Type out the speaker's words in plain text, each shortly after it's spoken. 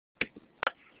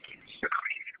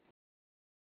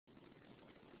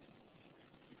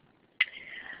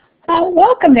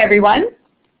Welcome everyone.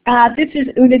 This is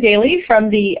Una Daly from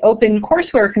the Open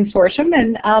Courseware Consortium,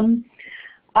 and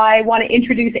I want to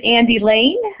introduce Andy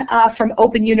Lane from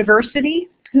Open University,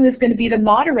 who is going to be the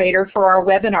moderator for our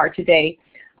webinar today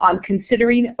on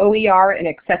considering OER and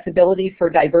accessibility for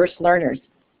diverse learners.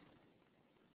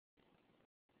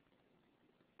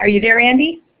 Are you there,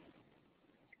 Andy?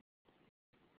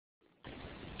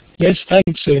 Yes,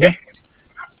 thanks,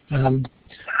 Una.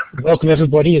 Welcome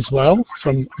everybody as well.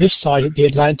 From this side of the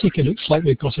Atlantic, it looks like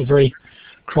we've got a very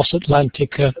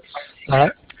cross-Atlantic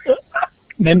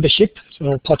membership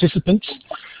or participants.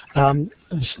 As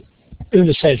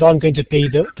Una says, I'm going to be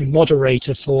the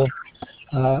moderator for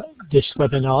this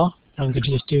webinar. I'm going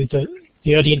to just do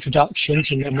the early introductions,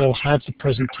 and then we'll have the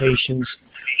presentations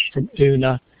from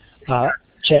Una,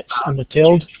 Chet and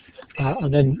Mathilde,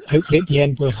 and then hopefully at the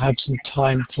end we'll have some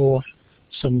time for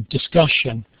some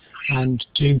discussion. And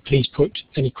do please put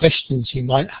any questions you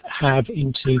might have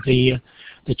into the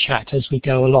chat as we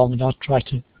go along, and I'll try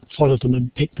to follow them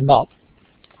and pick them up.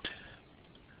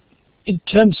 In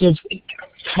terms of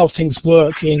how things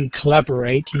work in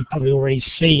Collaborate, you've probably already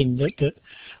seen that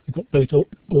we've got both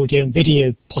audio and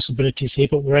video possibilities here,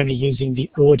 but we're only using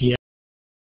the audio.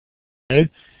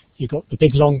 You've got the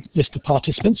big long list of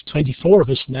participants, 24 of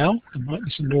us now. There might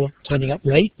be some more turning up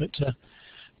late, but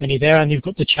many there, and you've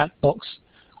got the chat box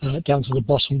down to the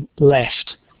bottom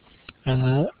left.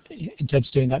 In terms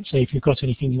of doing that, so if you've got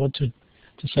anything you want to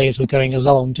say as we're going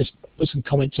along, just put some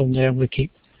comments on there and we'll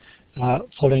keep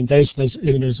following those. As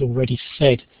Una's already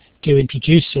said, do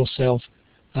introduce yourself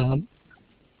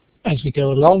as we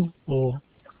go along or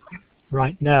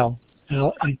right now.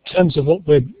 In terms of what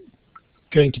we're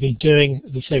going to be doing,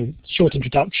 as I say, short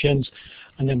introductions,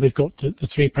 and then we've got the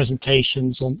three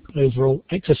presentations on overall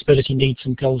accessibility needs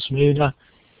and goals from Una,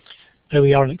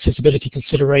 OER and accessibility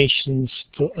considerations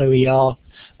for OER,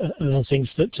 and other things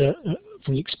that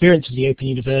from the experience of the Open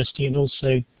University, and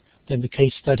also then the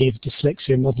case study of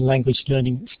dyslexia and modern language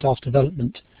learning staff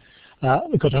development.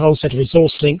 We've got a whole set of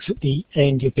resource links at the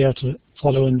end you'll be able to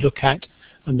follow and look at,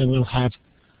 and then we'll have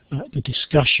the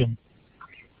discussion.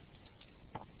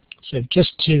 So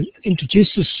just to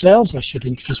introduce ourselves, I should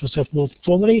introduce myself more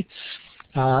formally.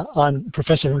 I'm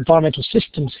Professor of Environmental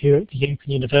Systems here at the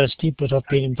Open University, but I've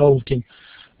been involved in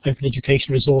open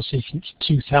education resources since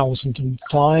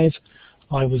 2005.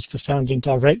 I was the founding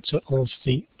director of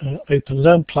the Open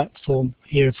Learn platform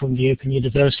here from the Open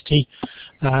University,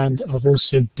 and I've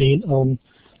also been on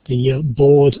the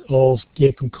board of the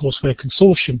Open Courseware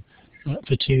Consortium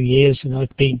for 2 years, and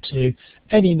I've been to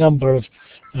any number of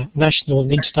national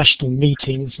and international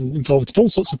meetings and involved in all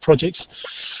sorts of projects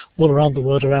all around the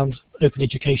world around open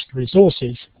education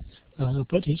resources,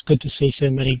 but it's good to see so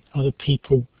many other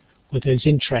people with those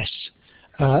interests.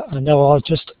 And now I'll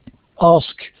just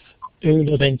ask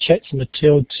Una, then Chet and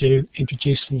Mathilde to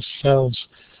introduce themselves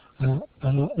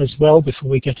as well before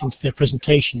we get into their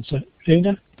presentation. So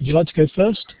Una, would you like to go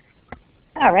first?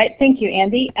 All right, thank you,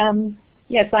 Andy.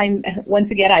 Yes, once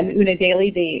again, I'm Una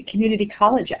Daly, the Community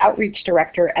College Outreach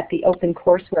Director at the Open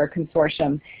Courseware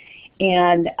Consortium.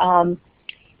 And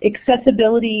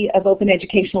accessibility of open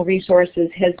educational resources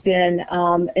has been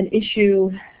an issue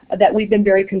that we've been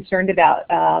very concerned about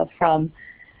from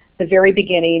the very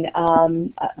beginning.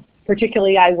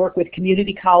 Particularly, I work with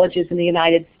community colleges in the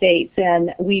United States,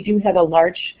 and we do have a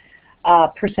large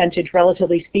percentage,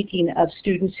 relatively speaking, of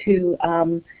students who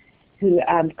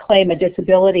claim a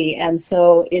disability, and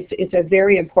so it's a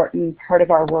very important part of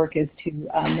our work is to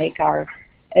make our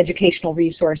educational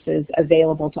resources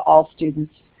available to all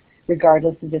students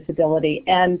regardless of disability.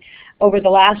 And over the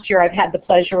last year I've had the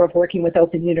pleasure of working with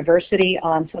Open University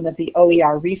on some of the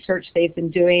OER research they've been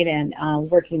doing, and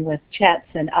working with Chet's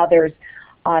and others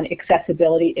on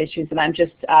accessibility issues, and I'm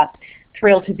just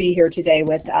thrilled to be here today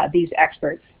with these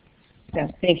experts. So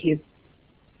thank you.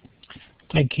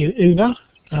 Thank you, Una.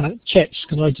 Chet,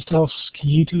 can I just ask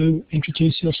you to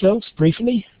introduce yourselves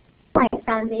briefly? Thanks,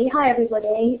 Andy. Hi,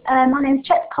 everybody. My name is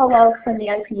Chet Colwell from the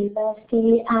Open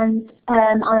University, and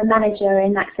I'm a manager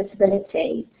in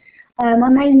accessibility. My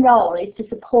main role is to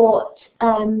support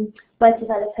web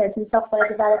developers and software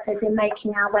developers in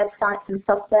making our websites and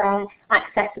software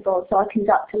accessible, so I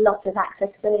conduct a lot of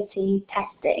accessibility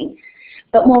testing.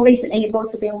 But more recently, I've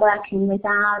also been working with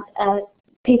our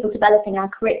people developing our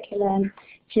curriculum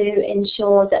to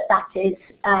ensure that that is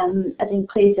as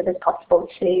inclusive as possible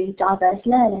to diverse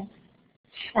learners.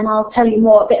 And I'll tell you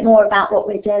a bit more about what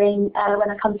we're doing when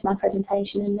I come to my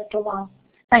presentation in a little while.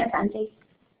 Thanks, Andy.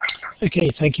 Okay,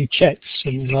 thank you, Chet.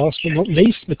 And last but not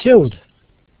least, Mathilde.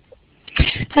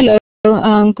 Hello,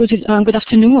 Good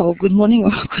afternoon, or good morning,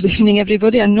 or good evening,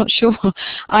 everybody. I'm not sure.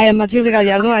 I am Matilde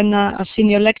Gallardo. I'm a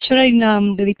senior lecturer in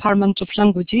the Department of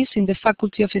Languages in the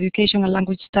Faculty of Education and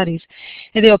Language Studies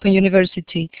at the Open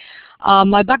University.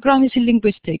 My background is in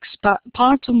linguistics, but as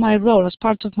part of my role as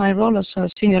a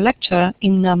senior lecturer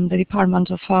in the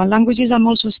Department of Languages, I'm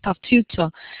also a staff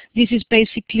tutor. This is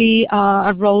basically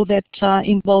a role that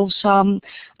involves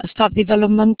staff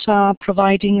development,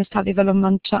 providing staff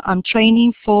development and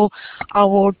training for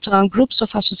our groups of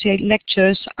associate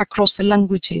lecturers across the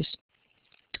languages.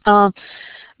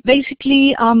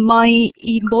 Basically, my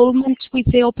involvement with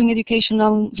the Open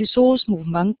Educational Resource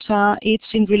Movement, it's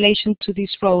in relation to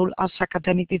this role as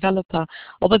academic developer.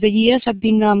 Over the years, I've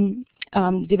been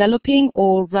developing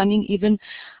or running even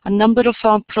a number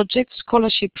of projects,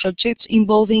 scholarship projects,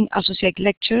 involving associate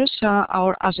lecturers,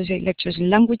 our associate lecturers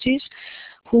in languages,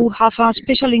 who have a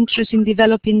special interest in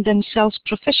developing themselves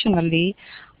professionally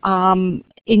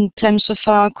in terms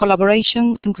of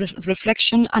collaboration, and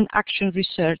reflection, and action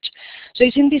research. So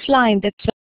it's in this line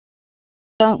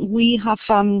that we have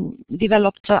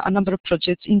developed a number of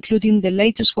projects, including the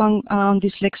latest one on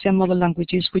dyslexia model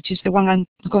languages, which is the one I'm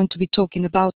going to be talking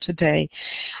about today.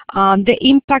 The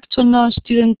impact on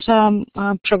student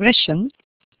progression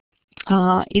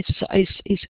is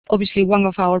obviously one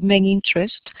of our main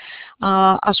interests,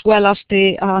 as well as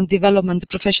the the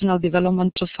professional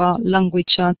development of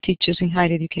language teachers in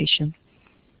higher education.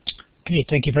 Okay,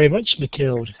 thank you very much,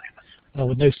 Matilde.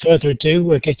 With no further ado,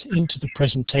 we'll get into the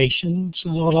presentations,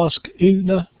 and I'll ask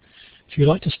Una if you'd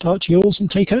like to start yours and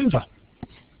take over.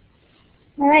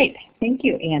 All right, thank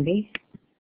you, Andy.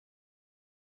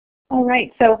 All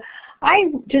right, so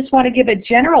I just want to give a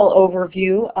general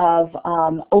overview of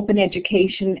open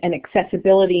education and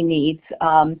accessibility needs.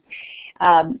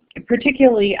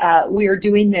 Particularly, we are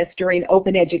doing this during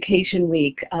Open Education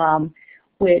Week,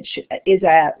 which is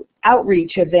an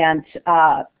outreach event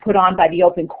put on by the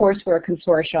Open Courseware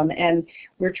Consortium, and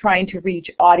we're trying to reach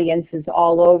audiences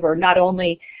all over, not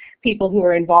only people who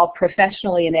are involved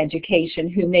professionally in education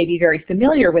who may be very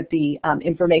familiar with the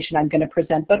information I'm going to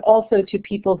present, but also to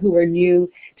people who are new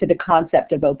to the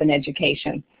concept of open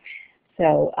education.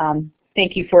 So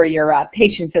thank you for your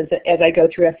patience as I go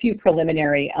through a few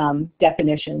preliminary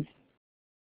definitions.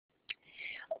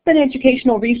 Open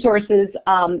educational resources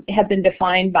have been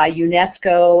defined by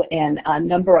UNESCO and a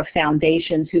number of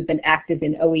foundations who've been active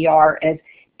in OER as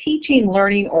teaching,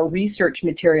 learning, or research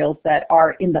materials that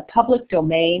are in the public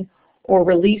domain or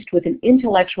released with an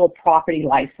intellectual property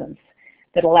license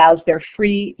that allows their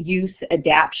free use,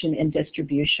 adaptation, and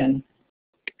distribution.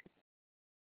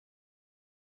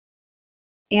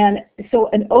 And so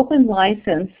an open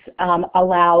license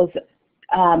allows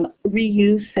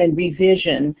reuse and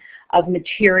revision of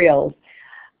materials.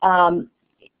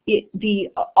 The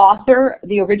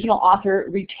original author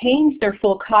retains their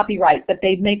full copyright, but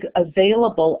they make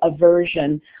available a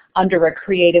version under a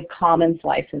Creative Commons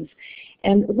license.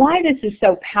 And why this is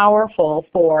so powerful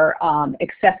for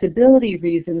accessibility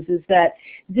reasons is that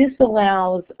this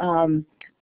allows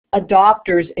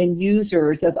adopters and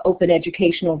users of open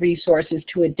educational resources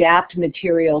to adapt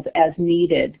materials as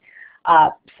needed,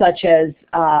 such as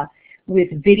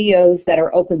with videos that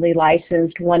are openly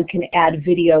licensed, one can add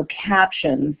video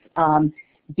captions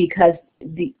because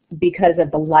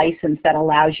of the license that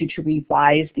allows you to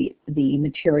revise the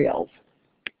materials.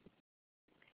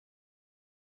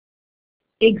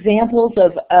 Examples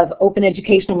of open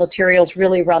educational materials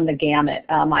really run the gamut.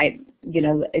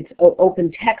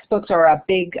 Open textbooks are a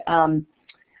big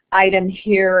item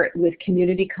here with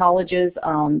community colleges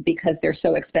because they're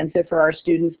so expensive for our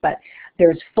students, but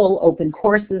there's full open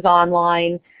courses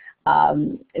online.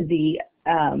 The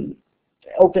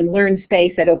Open Learn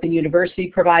Space at Open University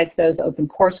provides those, Open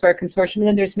Courseware Consortium, and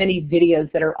then there's many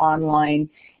videos that are online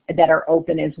that are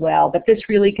open as well. But this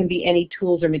really can be any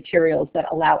tools or materials that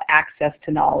allow access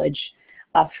to knowledge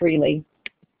freely.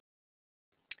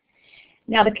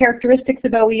 Now the characteristics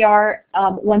of OER,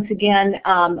 once again,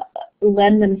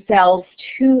 lend themselves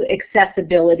to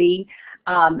accessibility.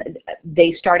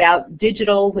 They start out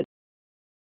digital, which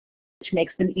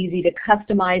makes them easy to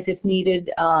customize if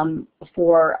needed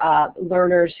for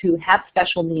learners who have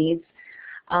special needs.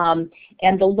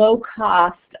 And the low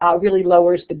cost really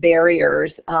lowers the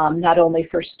barriers, not only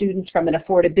for students from an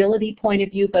affordability point of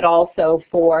view, but also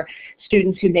for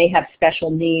students who may have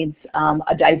special needs,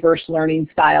 a diverse learning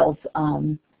styles.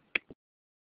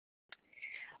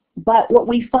 But what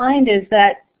we find is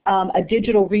that a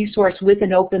digital resource with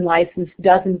an open license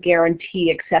doesn't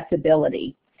guarantee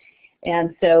accessibility.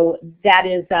 And so that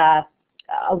is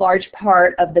a large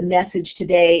part of the message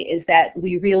today is that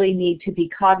we really need to be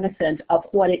cognizant of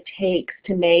what it takes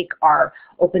to make our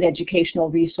open educational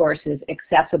resources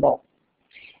accessible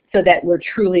so that we're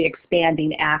truly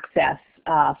expanding access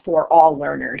for all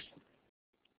learners.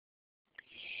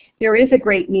 There is a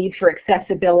great need for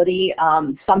accessibility.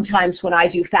 Sometimes when I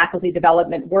do faculty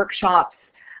development workshops,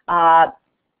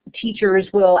 teachers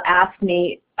will ask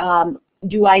me,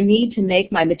 do I need to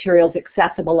make my materials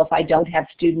accessible if I don't have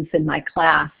students in my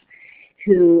class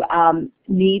who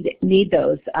need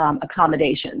those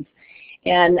accommodations?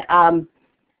 And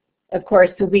of course,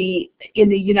 in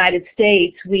the United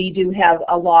States, we do have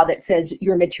a law that says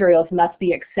your materials must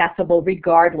be accessible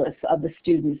regardless of the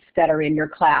students that are in your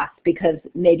class, because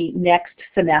maybe next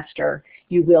semester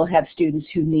you will have students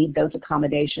who need those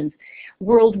accommodations.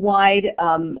 Worldwide,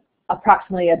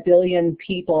 approximately 1 billion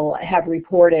people have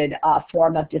reported a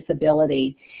form of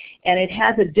disability, and it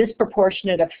has a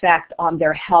disproportionate effect on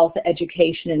their health,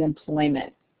 education, and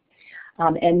employment,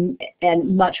 and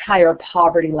much higher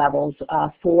poverty levels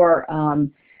for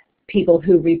people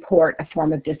who report a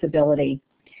form of disability.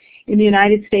 In the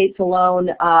United States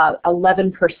alone,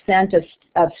 11%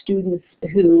 of students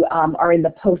who are in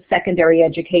the post-secondary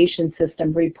education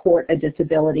system report a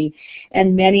disability,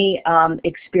 and many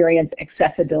experience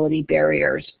accessibility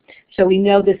barriers. So we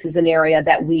know this is an area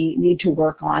that we need to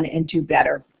work on and do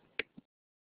better.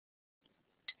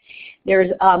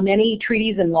 There's many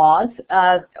treaties and laws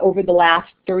over the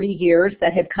last 30 years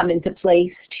that have come into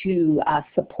place to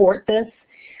support this.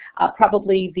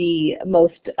 Probably the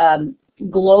most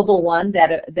global one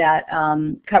that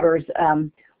covers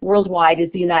worldwide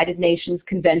is the United Nations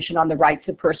Convention on the Rights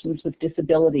of Persons with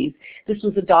Disabilities. This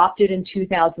was adopted in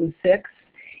 2006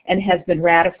 and has been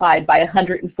ratified by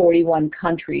 141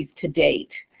 countries to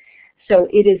date. So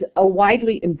it is a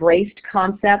widely embraced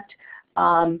concept,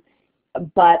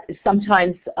 but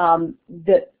sometimes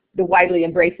the widely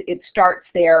embraced, it starts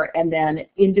there, and then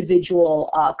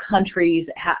individual countries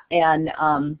and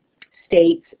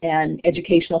states and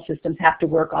educational systems have to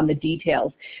work on the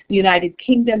details. The United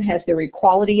Kingdom has their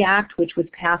Equality Act, which was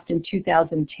passed in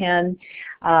 2010.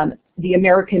 The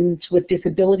Americans with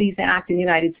Disabilities Act in the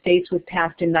United States was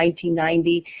passed in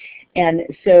 1990. And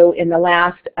so in the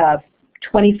last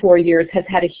 24 years has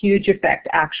had a huge effect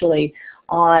actually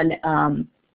on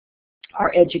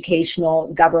our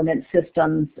educational government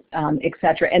systems, et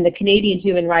cetera. And the Canadian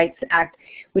Human Rights Act,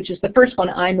 which is the first one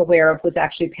I'm aware of, was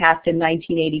actually passed in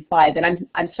 1985. And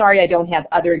I'm sorry I don't have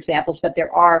other examples, but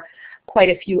there are quite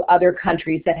a few other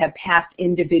countries that have passed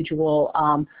individual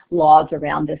laws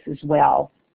around this as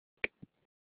well.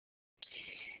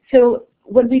 So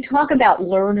when we talk about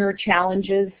learner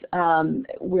challenges,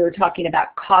 we're talking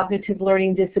about cognitive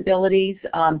learning disabilities,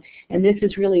 and this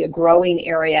is really a growing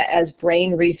area as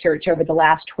brain research over the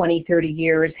last 20, 30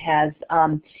 years has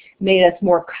made us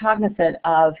more cognizant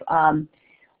of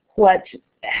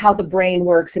how the brain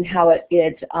works and how it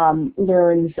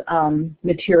learns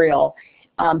material.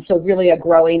 So really a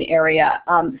growing area.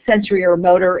 Sensory or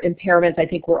motor impairments, I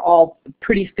think we're all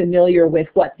pretty familiar with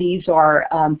what these are,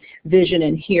 vision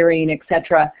and hearing,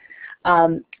 etc.,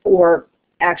 or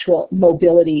actual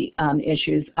mobility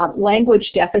issues.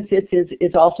 Language deficits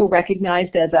is also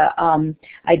recognized as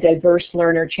a diverse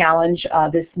learner challenge.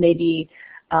 This may be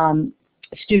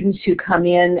students who come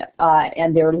in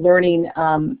and they're learning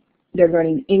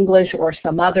English or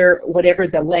some other, whatever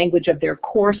the language of their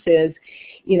course is,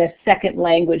 in a second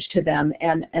language to them,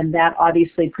 and that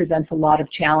obviously presents a lot of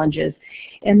challenges.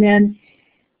 And then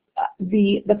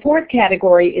the fourth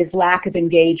category is lack of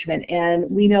engagement, and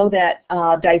we know that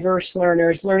diverse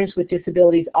learners with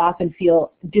disabilities often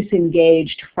feel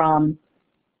disengaged from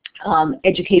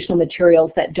educational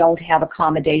materials that don't have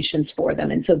accommodations for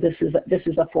them, and so this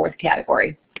is a fourth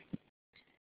category.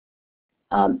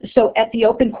 So at the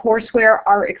Open Courseware,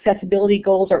 our accessibility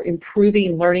goals are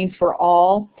improving learning for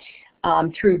all.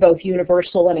 Through both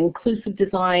universal and inclusive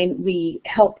design. We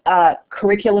help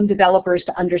curriculum developers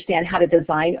to understand how to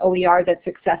design OER that's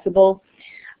accessible.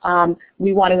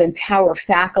 We want to empower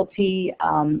faculty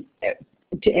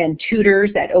and tutors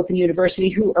at Open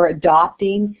University who are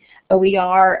adopting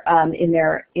OER in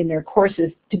their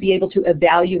courses to be able to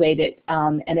evaluate it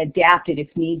and adapt it if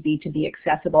need be to be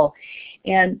accessible.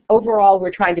 And overall,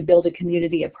 we're trying to build a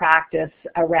community of practice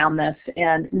around this.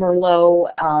 And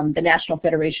Merlot, the National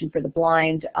Federation for the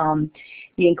Blind,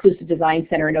 the Inclusive Design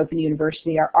Center and Open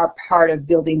University are part of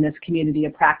building this community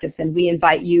of practice, and we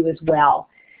invite you as well.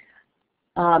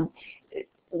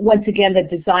 Once again, the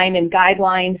design and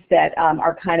guidelines that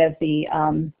are kind of the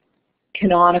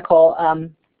canonical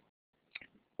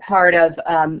part of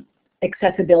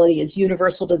accessibility is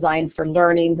universal design for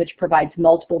learning, which provides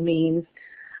multiple means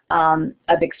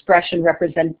of expression,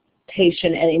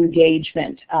 representation, and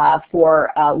engagement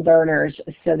for learners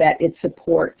so that it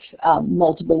supports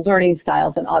multiple learning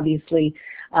styles and obviously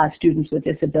students with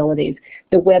disabilities.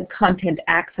 The Web Content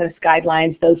Access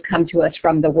Guidelines, those come to us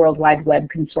from the World Wide Web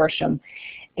Consortium.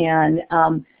 And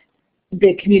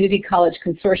the Community College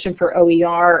Consortium for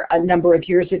OER a number of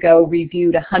years ago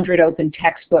reviewed 100 open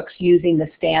textbooks using the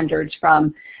standards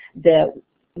from the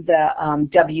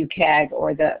WCAG,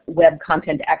 or the Web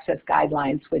Content Access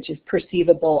Guidelines, which is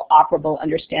perceivable, operable,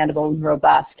 understandable, and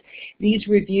robust. These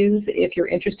reviews, if you're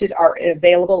interested, are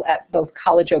available at both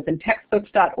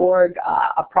collegeopentextbooks.org,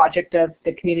 a project of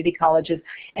the community colleges,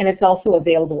 and it's also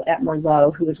available at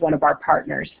Merlot, who is one of our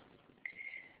partners.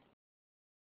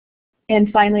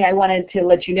 And finally, I wanted to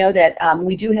let you know that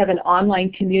we do have an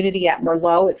online community at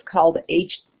Merlot. It's called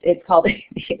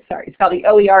the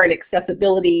OER and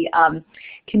Accessibility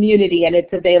Community, and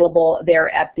it's available there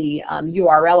at the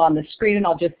URL on the screen. And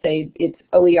I'll just say it's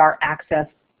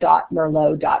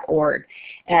oeraccess.merlot.org.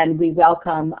 And we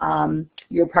welcome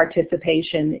your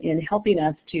participation in helping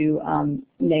us to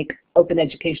make open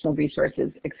educational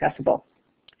resources accessible.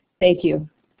 Thank you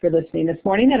for listening this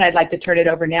morning, and I'd like to turn it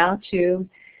over now to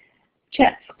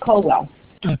Chet Colwell.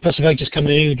 Perhaps if I just come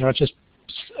in, I'll just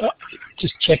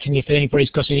checking if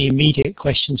anybody's got any immediate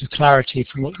questions of clarity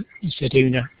from what you said,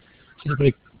 Una. Has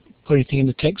anybody put anything in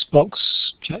the text box,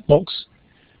 chat box?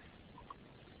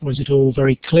 Or is it all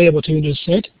very clear what Una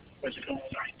said?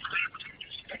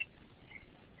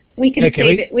 We can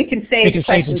save it. We can save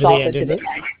questions to the end, to the end.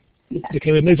 Yeah.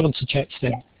 Okay, we'll move on to chats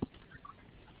then. Yeah.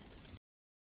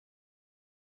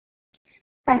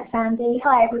 Thanks, Andy.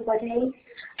 Hi, everybody.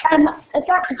 I'd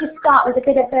like to just start with a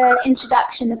bit of an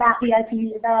introduction about the Open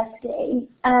University.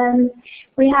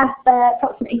 We have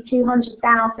approximately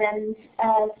 200,000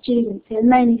 students who are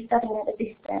mainly studying at a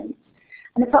distance,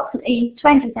 and approximately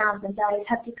 20,000 of those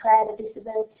have declared a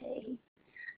disability.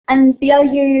 And the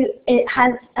OU, it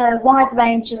has a wide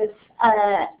range of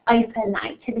open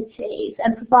activities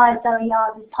and provides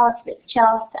OER as part of its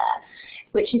charter,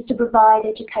 which is to provide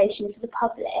education to the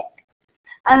public.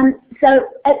 So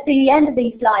at the end of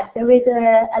these slides, there is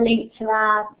a link to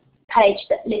our page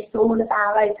that lists all of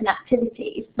our open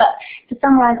activities. But to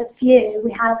summarise a few,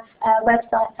 we have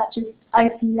websites such as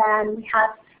OpenLearn, we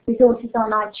have resources on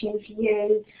iTunes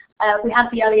U, we have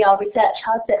the OER Research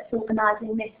Hub that's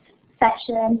organising this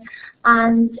session,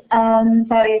 and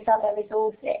various other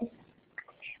resources.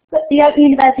 But the Open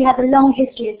University has a long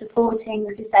history of supporting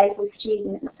disabled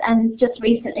students, and just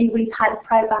recently we've had a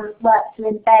programme of work to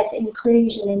embed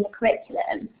inclusion in the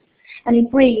curriculum. And in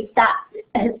brief, that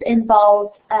has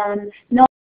involved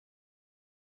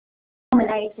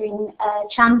nominating a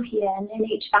champion in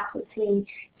each faculty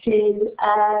to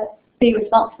be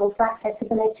responsible for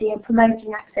accessibility and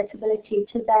promoting accessibility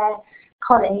to their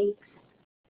colleagues.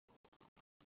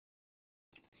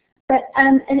 But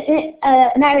an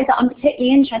area that I'm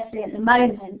particularly interested in at the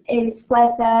moment is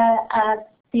whether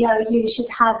the OU should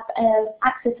have an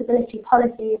accessibility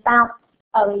policy about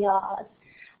OERs.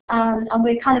 And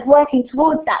we're kind of working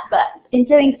towards that, but in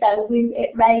doing so,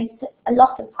 it raised a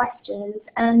lot of questions.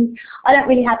 And I don't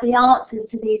really have the answers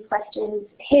to these questions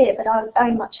here, but I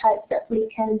very much hope that we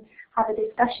can have a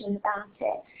discussion about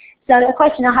it. So a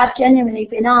question I have genuinely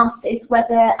been asked is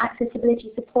whether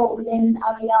accessibility support within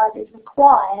OERs is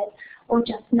required or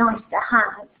just nice to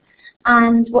have,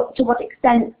 and to what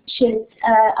extent should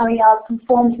OERs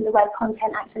conform to the Web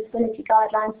Content Accessibility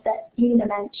Guidelines that Una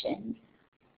mentioned.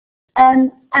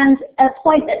 And a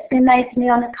point that's been made to me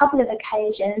on a couple of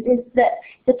occasions is that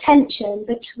the tension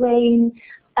between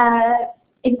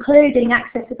including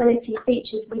accessibility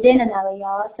features within an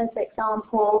OER, so for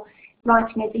example,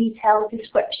 writing a detailed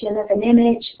description of an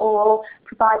image or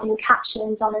providing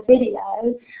captions on a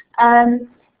video,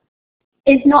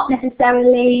 is not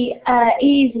necessarily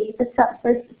easy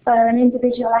for an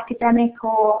individual academic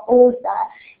or author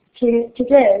to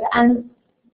do. And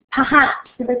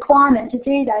perhaps the requirement to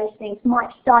do those things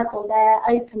might stifle their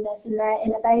openness and their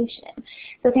innovation.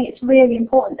 So I think it's really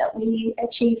important that we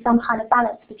achieve some kind of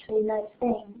balance between those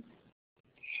things.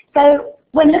 So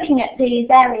when looking at these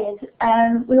areas,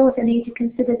 we also need to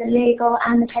consider the legal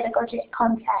and the pedagogic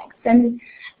context. And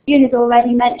Una's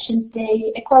already mentioned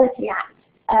the Equality Act,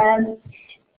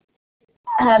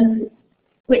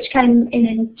 which came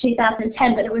in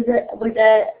 2010, but it was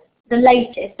the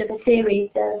latest of a series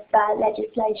of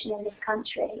legislation in this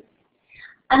country.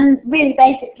 And really,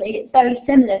 basically, it's very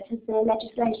similar to the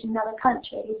legislation in other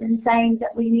countries, in saying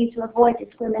that we need to avoid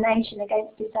discrimination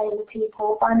against disabled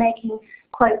people by making,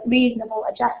 quote, reasonable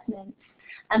adjustments.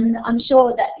 And I'm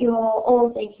sure that you're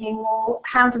all thinking, well,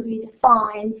 how do we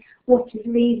define what is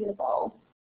reasonable?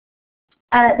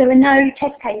 There are no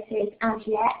test cases as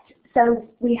yet, so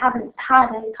we haven't had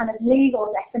a kind of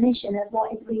legal definition of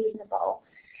what is reasonable.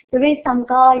 There is some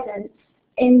guidance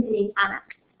in the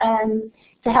Act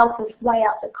to help us weigh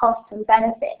up the costs and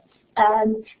benefits.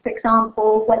 For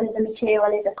example, whether the material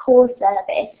is a core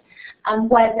service and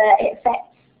whether it affects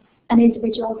an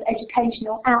individual's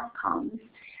educational outcomes.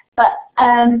 But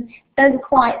those are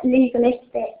quite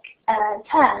legalistic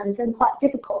terms and quite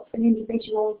difficult for an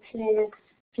individual to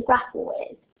grapple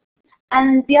with.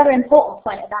 And the other important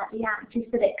point about the Act is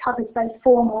that it covers both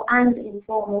formal and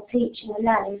informal teaching and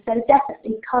learning, so it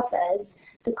definitely covers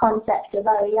the concept of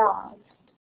OERs.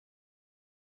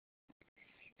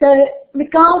 So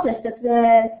regardless of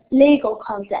the legal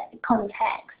context,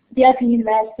 the Open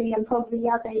University and probably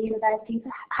other universities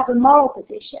have a moral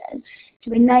position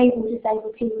to enable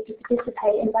disabled people to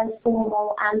participate in both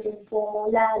formal and informal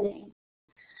learning.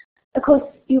 Of course,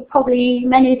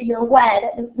 many of you are aware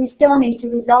that we still need to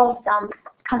resolve some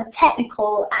kind of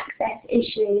technical access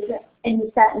issues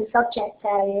in certain subject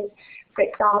areas. For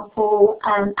example,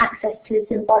 access to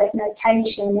symbolic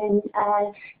notation in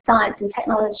science and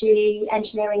technology,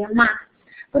 engineering and maths,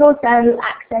 but also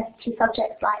access to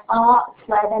subjects like arts,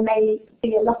 where there may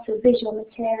be a lot of visual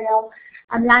material,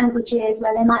 and languages,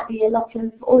 where there might be a lot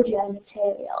of audio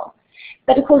material.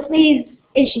 But of course, these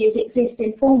issues exist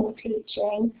in formal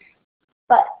teaching,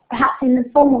 but perhaps in the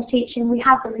formal teaching we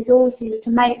have the resources to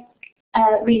make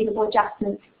reasonable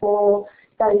adjustments for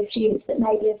those students that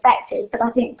may be affected. But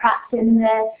I think perhaps in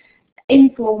the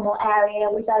informal area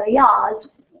with OERs,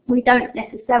 we don't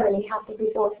necessarily have the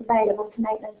resource available to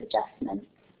make those adjustments.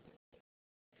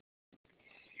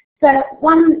 So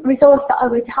one resource that I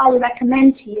would highly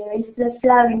recommend to you is the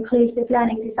Flow Inclusive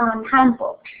Learning Design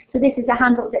Handbook. So this is a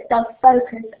handbook that does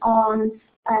focus on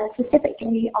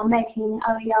specifically on making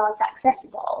OERs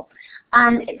accessible,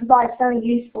 and it provides very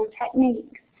useful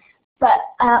techniques. But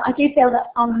I do feel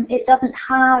that it doesn't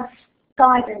have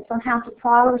guidance on how to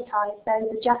prioritise those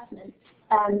adjustments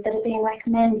that are being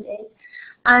recommended,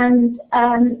 and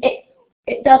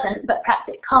it doesn't, but perhaps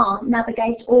it can't,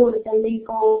 navigate all of the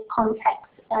legal contexts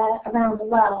around the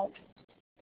world.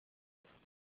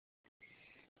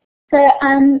 So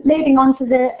moving on to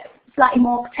the slightly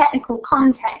more technical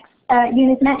context,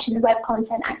 Eunice mentioned the Web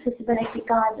Content Accessibility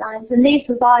Guidelines, and these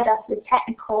provide us with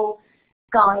technical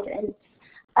guidance.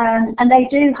 And they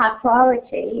do have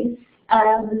priorities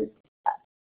to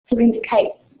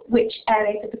indicate which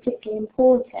areas are particularly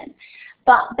important,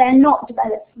 but they're not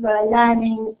developed for a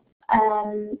learning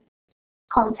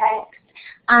context,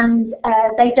 and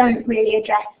they don't really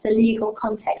address the legal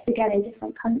context again in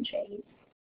different countries.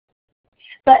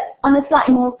 But on a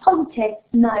slightly more positive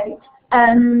note,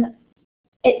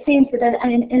 it seems that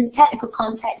in the technical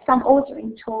context, some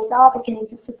authoring tools are beginning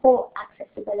to support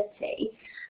accessibility.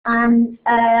 And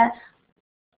I'm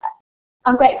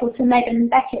grateful to Megan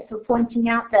Beckett for pointing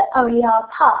out that OER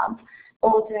Pub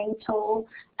authoring tool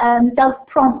does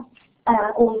prompt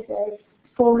authors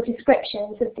for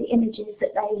descriptions of the images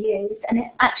that they use, and it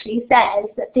actually says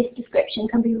that this description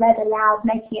can be read aloud,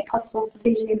 making it possible for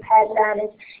visually impaired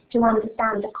learners to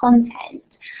understand the content.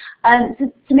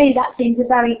 So to me that seems a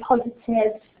very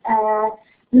positive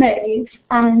move,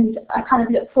 and I kind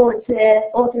of look forward to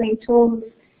authoring tools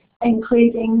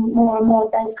including more and more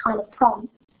of those kind of prompts.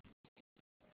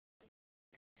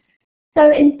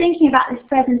 So in thinking about this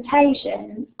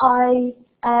presentation, I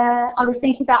was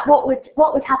thinking about what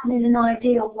would happen in an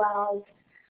ideal world.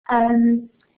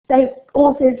 So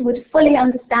authors would fully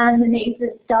understand the needs of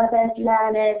diverse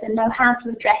learners and know how to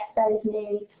address those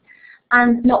needs,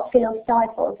 and not feel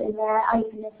stifled in their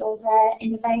openness or their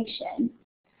innovation.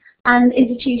 And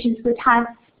institutions would have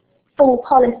full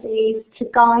policies to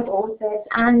guide authors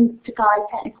and to guide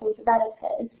technical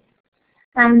developers.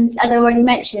 And as I already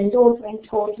mentioned, authoring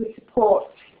tools would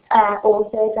support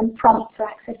authors and prompt for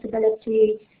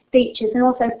accessibility features, and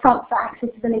also prompt for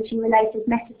accessibility related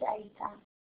metadata.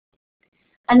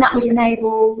 And that would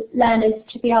enable learners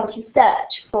to be able to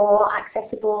search for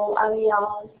accessible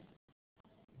OERs.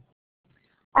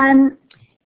 And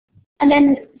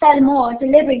then furthermore,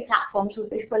 delivery platforms will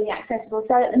be fully accessible.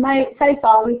 So at so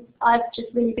far, I've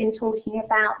just really been talking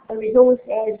about the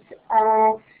resources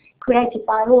created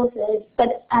by authors,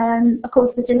 but of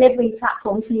course the delivery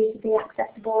platforms need to be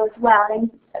accessible as well,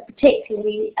 and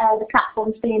particularly the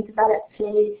platforms being developed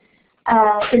to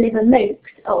deliver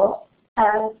MOOCs, or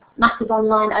massive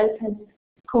online open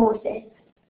courses.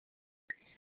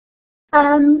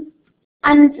 And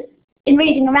in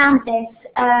reading around this,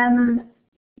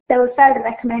 there were further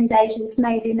recommendations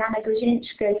made in Anna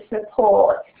Grzyńska's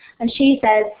report, and she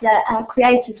says that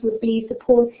creators would be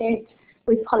supported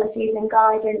with policies and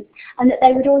guidance, and that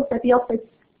they would also be offered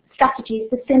strategies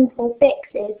for simple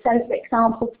fixes. So, for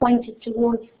example, pointed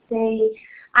towards the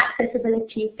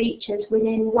accessibility features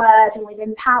within Word and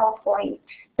within PowerPoint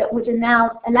that would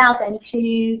allow them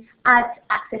to add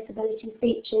accessibility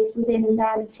features within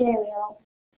their material.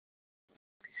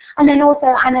 And then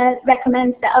also Anna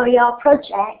recommends that OER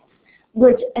projects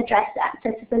would address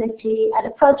accessibility at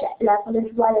a project level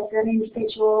as well as an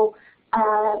individual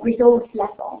resource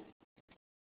level.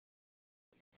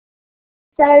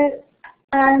 So,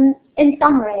 in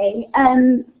summary,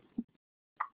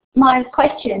 my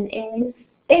question is,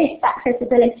 if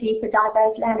accessibility for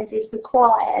diverse learners is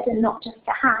required and not just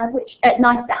to have,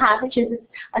 nice to have, which is,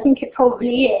 I think it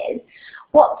probably is,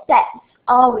 what steps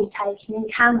are we taking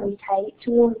and can we take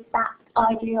towards that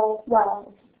ideal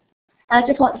world? And I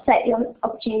just want to take the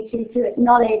opportunity to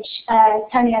acknowledge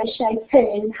Tony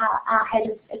O'Shea-Poon, our Head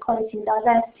of Equality and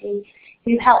Diversity,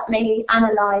 who helped me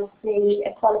analyse the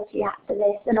Equality Act for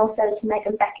this, and also to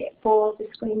Megan Beckett for the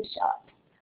screenshot.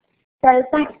 So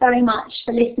thanks very much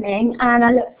for listening, and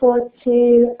I look forward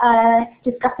to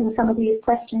discussing some of these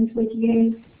questions with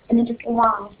you in a little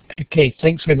while. Okay,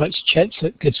 thanks very much, Chet.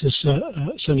 That gives us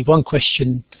certainly one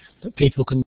question that people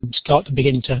can start to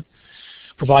begin to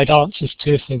provide answers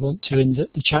to if they want to in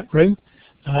the chat room.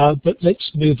 But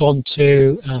let's move on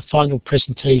to our final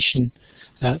presentation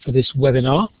for this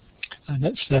webinar, and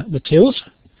that's Mathilde.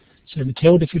 So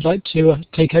Mathilde, if you'd like to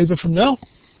take over from now.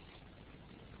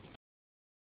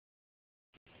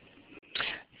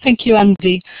 Thank you,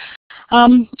 Andy.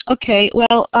 Okay,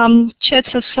 well, Chet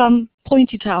has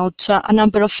pointed out a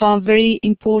number of very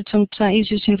important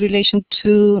issues in relation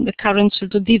to the current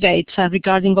sort of debate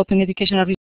regarding open educational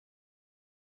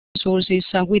resources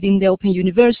within the Open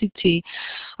University.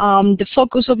 The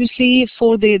focus, obviously,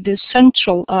 for the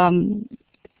central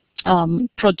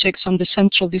projects on the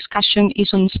central discussion is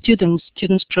on students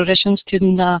progression,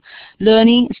 student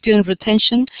learning, student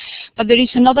retention. But there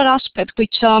is another aspect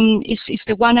which is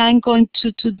the one I'm going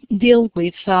to deal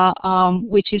with,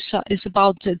 which is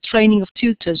about the training of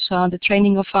tutors, the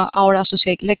training of our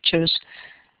associate lecturers.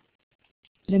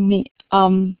 Let me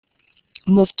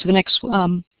move to the next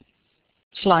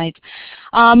slide.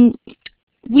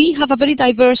 We have a very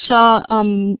diverse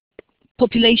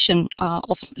population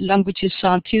of languages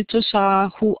tutors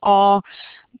who are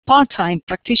part-time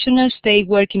practitioners. They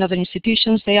work in other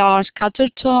institutions. They are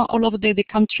scattered all over the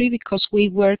country because we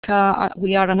work.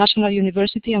 We are a national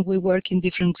university and we work in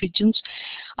different regions.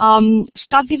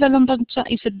 Staff development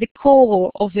is at the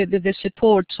core of the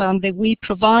support that we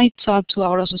provide to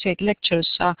our associate lecturers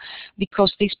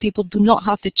because these people do not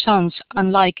have the chance,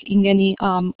 unlike in any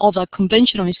other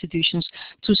conventional institutions,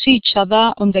 to see each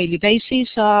other on a daily basis.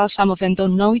 Some of them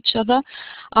don't know each other,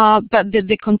 but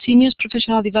the continuous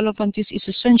professional development is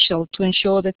essential to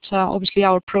ensure that obviously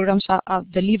our programs are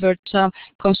delivered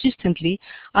consistently,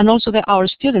 and also that our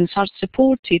students are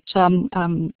supported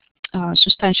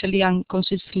substantially and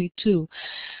consistently too.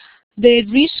 The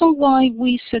reason why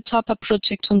we set up a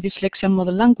project on dyslexia and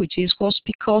model languages was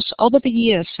because over the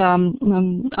years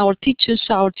our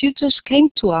tutors came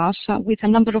to us with a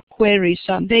number of queries.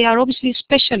 They are obviously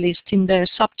specialists in their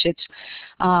subjects,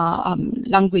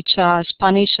 language,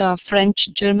 Spanish, French,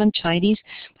 German, Chinese,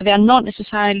 but they are not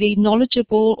necessarily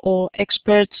knowledgeable or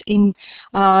experts in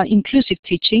inclusive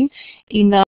teaching,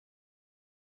 in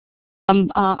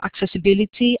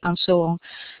accessibility and so on.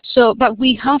 So, but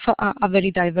we have a very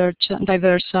diverse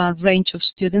range of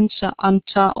students, and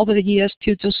over the years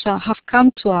tutors have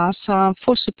come to us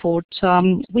for support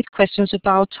with questions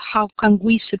about how can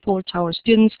we support our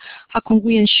students, how can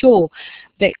we ensure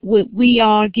that we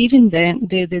are giving them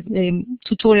the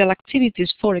tutorial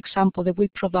activities, for example, that we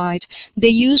provide. The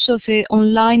use of the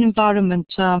online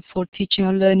environment for teaching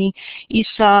and learning is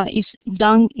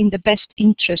done in the best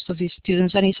interest of these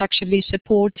students, and is actually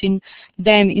supporting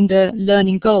them in their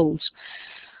learning goals.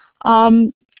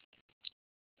 At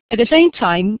the same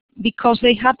time, because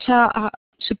they had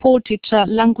supported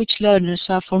language learners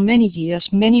for many years,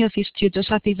 many of these tutors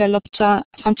have developed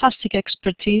fantastic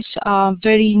expertise,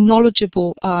 very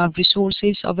knowledgeable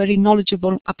resources, very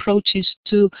knowledgeable approaches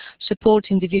to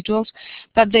support individuals,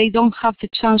 but they don't have the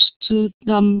chance to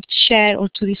share or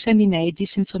to disseminate this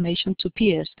information to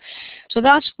peers. So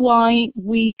that's why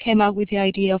we came up with the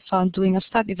idea of doing a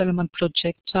staff development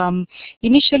project,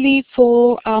 initially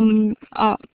for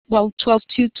well, 12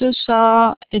 tutors.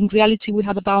 In reality, we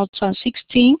had about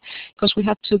 16 because we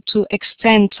had to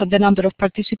extend the number of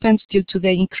participants due to the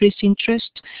increased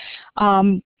interest.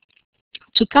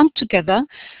 to come together,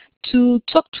 to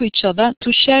talk to each other,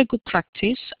 to share good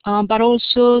practice, but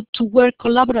also to work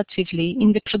collaboratively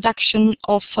in the production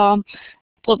of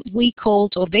what we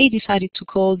called, or they decided to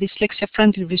call,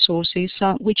 dyslexia-friendly resources,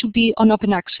 which would be on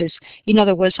open access. In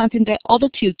other words, something that other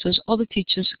tutors, other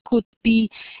teachers could be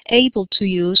able to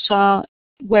use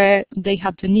where they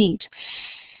had the need.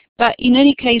 But in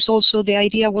any case, also the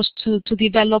idea was to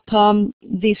develop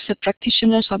these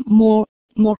practitioners are more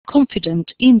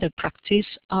confident in their practice,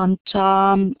 and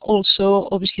also,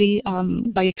 obviously,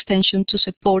 by extension, to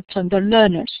support their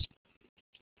learners.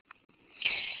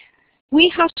 We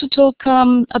have to talk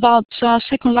about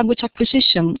second language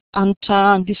acquisition and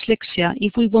dyslexia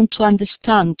if we want to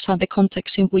understand the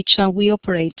context in which we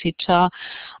operated.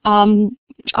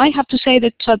 I have to say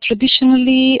that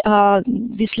traditionally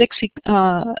dyslexic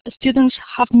students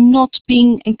have not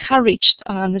been encouraged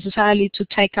necessarily to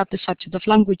take up the subject of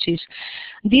languages.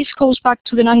 This goes back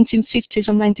to the 1950s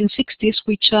and 1960s,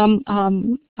 which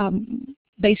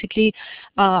basically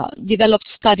developed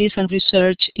studies and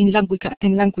research in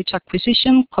language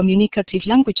acquisition, communicative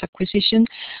language acquisition,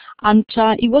 and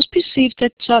it was perceived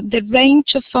that the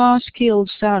range of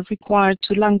skills required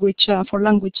to for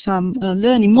language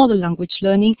learning, modern language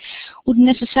learning, would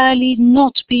necessarily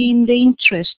not be in the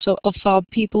interest of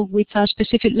people with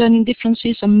specific learning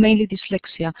differences, and mainly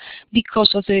dyslexia, because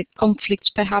of the conflicts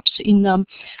perhaps in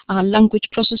language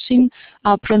processing,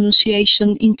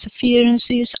 pronunciation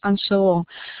interferences, and so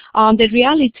on. The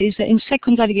reality is that in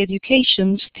secondary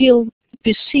education, still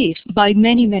perceived by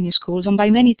many schools and by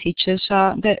many teachers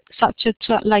that subjects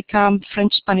like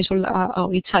French, Spanish,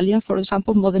 or Italian, for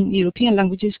example, modern European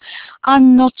languages, are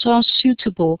not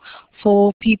suitable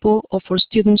for people or for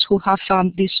students who have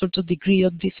this sort of degree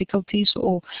of difficulties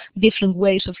or different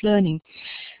ways of learning.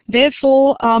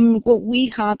 Therefore, what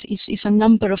we had is a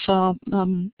number of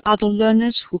adult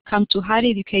learners who come to higher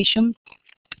education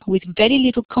with very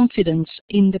little confidence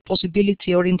in the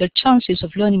possibility or in their chances of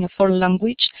learning a foreign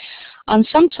language, and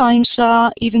sometimes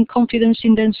even confidence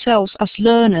in themselves as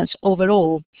learners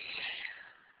overall.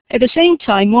 At the same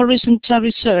time, more recent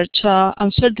research,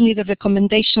 and certainly the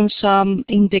recommendations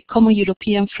in the Common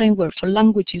European Framework for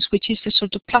Languages, which is the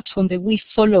sort of platform that we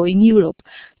follow in Europe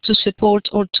to support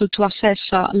or to assess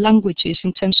languages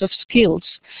in terms of skills,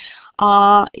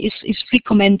 is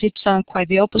recommended quite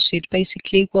the opposite.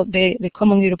 Basically, what the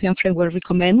Common European Framework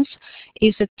recommends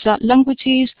is that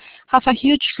languages have a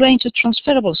huge range of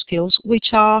transferable skills which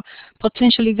are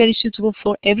potentially very suitable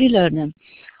for every learner,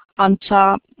 and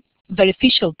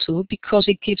beneficial too, because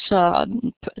it gives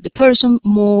the person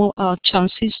more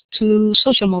chances to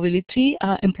social mobility,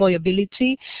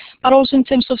 employability, but also in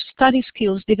terms of study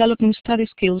skills, developing study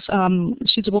skills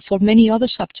suitable for many other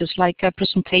subjects like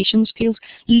presentation skills,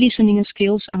 listening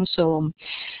skills, and so on.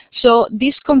 So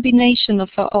this combination of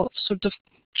sort of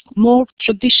more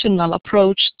traditional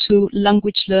approach to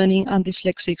language learning and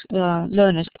dyslexic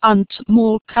learners, and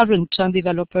more current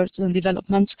developers and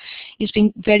developments, has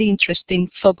been very interesting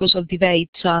focus of debate,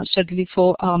 certainly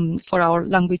for our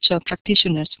language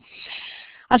practitioners.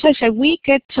 As I said, we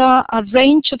get a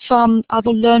range of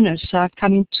adult learners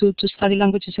coming to study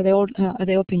languages at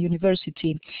the Open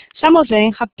University. Some of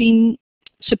them have been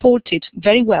supported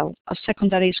very well at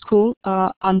secondary school,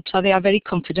 and they are very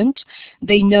confident.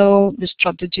 They know the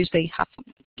strategies they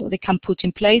can put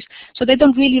in place, so they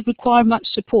don't really require much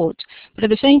support. But at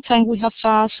the same time, we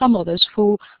have some others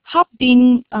who have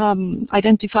been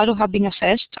identified or have been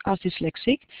assessed as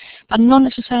dyslexic, but not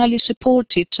necessarily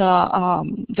supported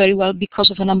very well because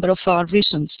of a number of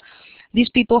reasons. These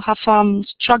people have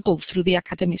struggled through the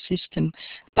academic system,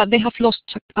 but they have lost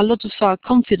a lot of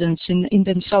confidence in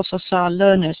themselves as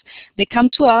learners. They come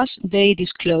to us, they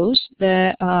disclose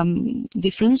their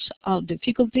difference,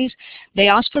 difficulties, they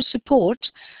ask for support,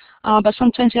 but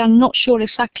sometimes they are not sure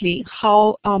exactly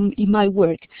how it might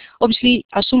work. Obviously,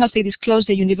 as soon as they disclose,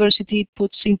 the university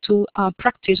puts into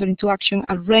practice or into action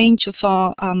a range of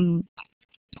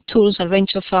tools, a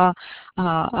range of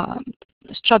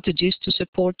strategies to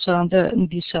support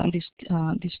these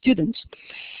students.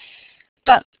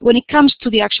 But when it comes to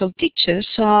the actual teachers,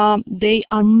 they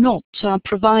are not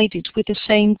provided with the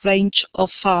same range of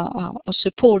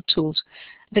support tools.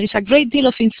 There is a great deal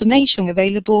of information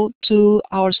available to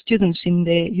our students in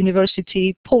the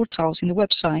university portals, in the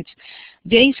websites.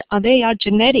 They are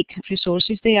generic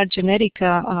resources, they are generic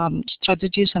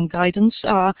strategies and guidance,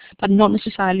 but not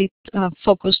necessarily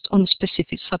focused on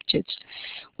specific subjects.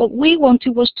 What we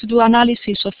wanted was to do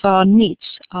analysis of our needs.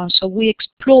 So we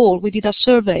did a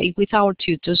survey with our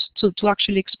tutors to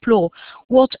actually explore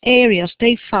what areas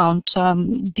they found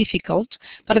difficult,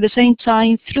 but at the same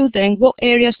time, through them, what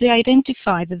areas they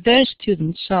identified that their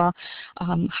students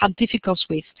had difficulties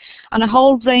with. And a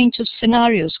whole range of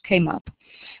scenarios came up.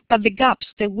 But the gaps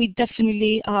that we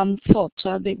definitely thought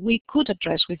that we could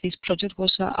address with this project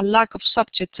was a lack of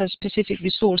subject-specific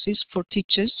resources for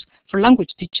teachers, for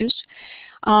language teachers,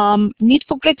 need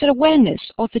for greater awareness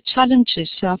of the challenges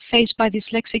faced by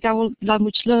dyslexic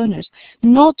language learners.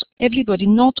 Not everybody,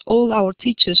 not all our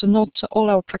teachers, and not all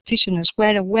our practitioners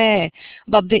were aware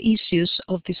about the issues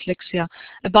of dyslexia,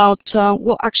 about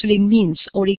what actually means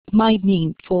or it might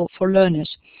mean for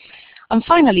learners. And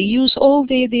finally, use all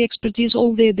the expertise,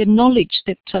 all the knowledge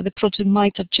that the project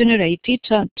might have generated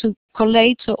to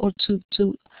collate or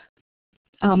to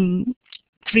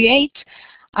create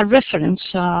a reference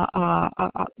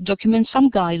document,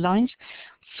 some guidelines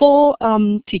for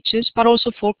teachers, but also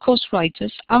for course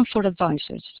writers and for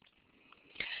advisors.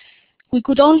 We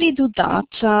could only do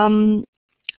that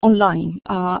online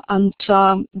and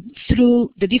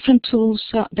through the different tools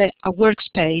that a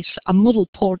workspace, a Moodle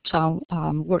portal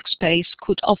workspace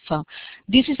could offer.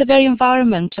 This is the very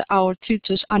environment our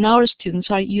tutors and our students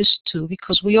are used to,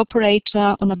 because we operate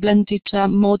on a blended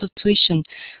mode of tuition.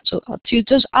 So our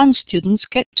tutors and students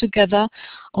get together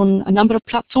on a number of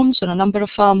platforms and a number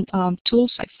of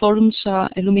tools like forums,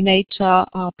 Illuminate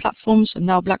platforms, and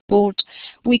now Blackboard,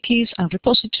 wikis and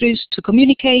repositories to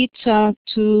communicate,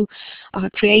 to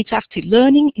create active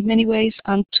learning in many ways,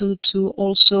 and to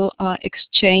also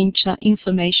exchange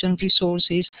information,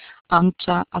 resources and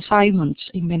assignments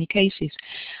in many cases.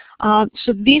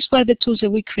 So these were the tools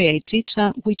that we created,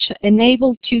 which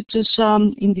enabled tutors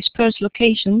in dispersed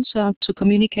locations to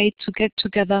communicate, to get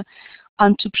together,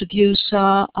 and to produce,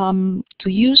 to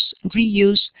use,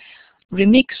 reuse,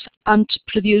 remix, and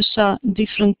produce a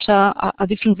different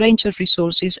range of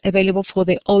resources available for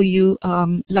the OU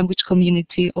language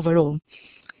community overall.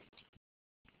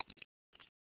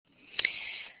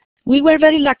 We were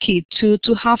very lucky to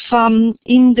have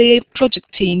in the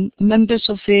project team members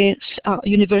of the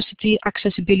university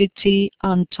accessibility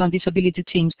and disability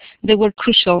teams. They were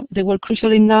crucial. They were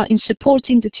crucial in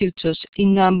supporting the tutors,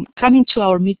 in coming to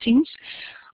our meetings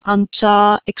and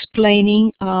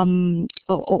explaining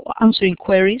or answering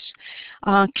queries,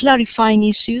 clarifying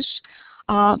issues.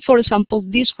 For example,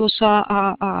 this was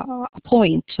a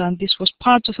point, and this was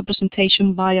part of a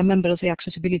presentation by a member of the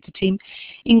accessibility team,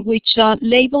 in which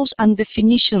labels and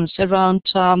definitions around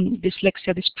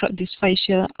dyslexia,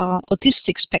 dysphagia,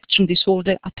 autistic spectrum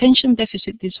disorder, attention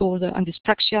deficit disorder, and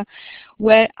dyspraxia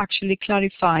were actually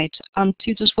clarified. And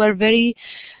tutors were very,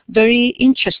 very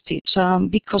interested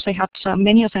because they had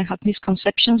many of them had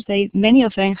misconceptions. Many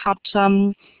of them had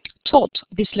taught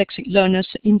dyslexic learners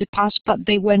in the past, but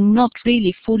they were not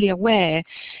really fully aware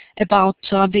about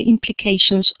the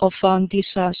implications of this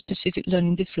specific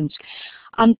learning difference.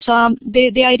 And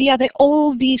the idea that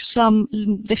all these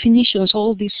definitions,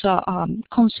 all these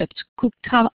concepts could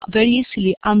come very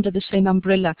easily under the same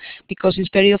umbrella, because it's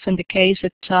very often the case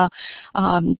that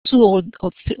two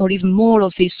or even more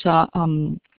of these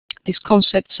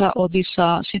concepts or these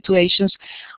situations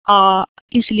are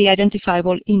easily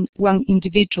identifiable in one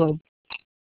individual.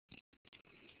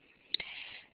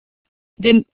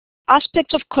 The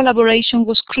aspect of collaboration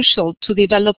was crucial to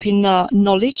developing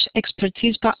knowledge,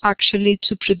 expertise, but actually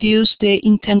to produce the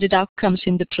intended outcomes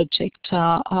in the project.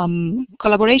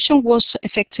 Collaboration was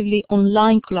effectively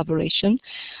online collaboration.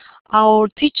 Our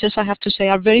teachers, I have to say,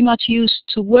 are very much used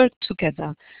to work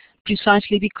together,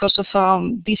 precisely because of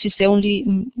this is the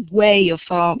only way of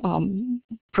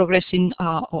progressing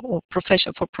or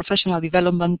for professional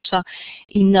development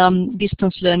in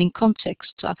distance learning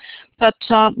context. But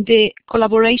the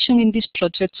collaboration in these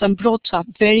projects brought up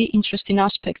very interesting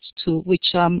aspects to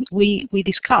which we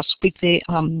discussed with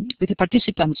the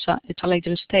participants at a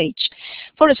later stage.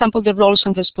 For example, the roles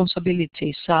and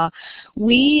responsibilities.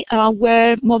 We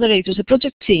were moderators. The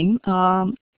project team,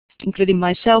 including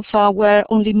myself, were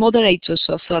only moderators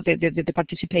of the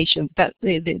participation. But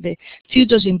the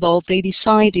tutors involved, they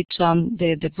decided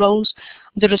the roles,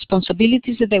 the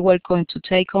responsibilities that they were going to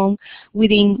take on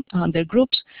within their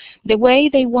groups, the way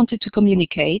they wanted to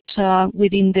communicate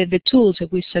within the tools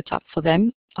that we set up for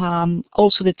them,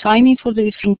 also the timing for the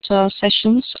different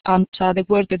sessions and the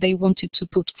work that they wanted to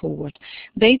put forward.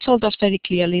 They told us very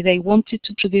clearly they wanted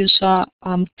to produce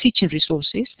teaching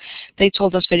resources. They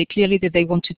told us very clearly that they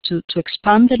wanted to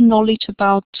expand their knowledge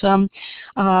about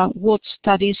what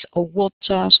studies or what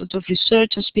sort of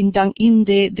research has been done in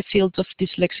the field of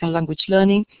dyslexia and language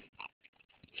learning.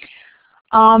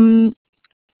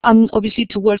 And obviously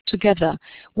to work together.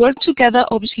 Working together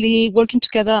obviously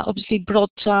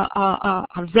brought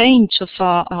a range of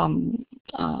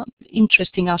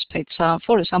interesting aspects.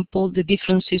 For example, the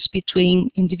differences between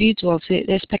individuals, the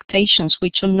expectations,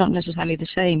 which are not necessarily the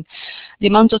same, the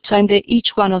amount of time that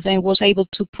each one of them was able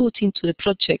to put into the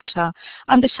project,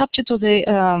 and the subject of the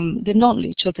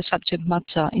knowledge of the subject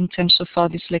matter in terms of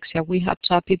dyslexia. We had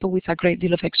people with a great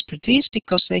deal of expertise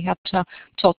because they had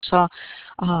taught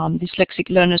dyslexic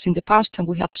learners in the past, and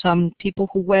we had some people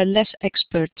who were less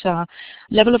expert.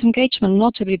 Level of engagement,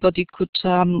 not everybody could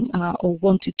or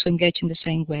wanted to engage in the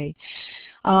same way.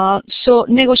 So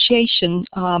negotiation,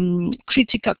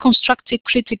 constructive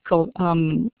critical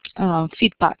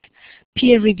feedback,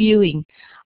 peer reviewing,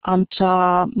 and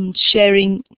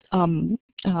sharing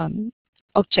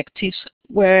objectives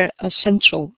were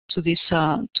central to this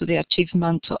to the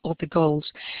achievement of the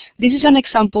goals. This is an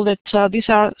example that these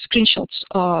are screenshots,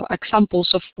 examples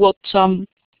of what some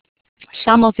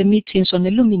of the meetings on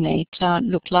Illuminate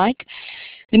look like.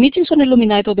 The meetings on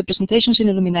Illuminate, or the presentations in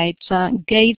Illuminate,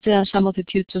 gave some of the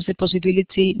tutors the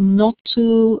possibility not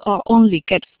to only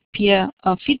get peer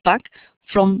feedback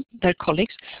from their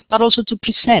colleagues, but also to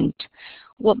present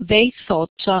what they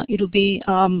thought it would be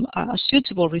a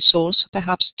suitable resource,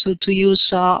 perhaps to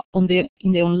use in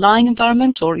the online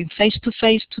environment or in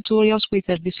face-to-face tutorials with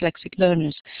their dyslexic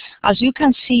learners. As you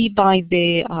can see by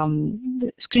the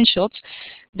screenshots,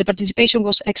 the participation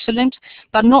was excellent,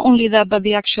 but not only that, but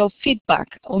the actual feedback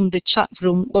on the chat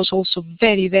room was also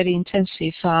very, very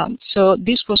intensive. So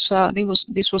this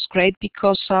was great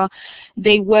because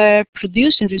they were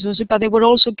producing resources, but they were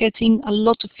also getting a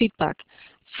lot of feedback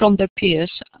from their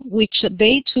peers, which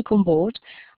they took on board,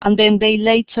 and then they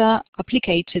later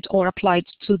applied or applied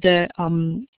to the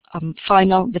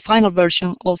final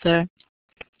version of the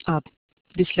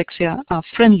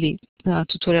dyslexia-friendly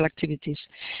tutorial activities.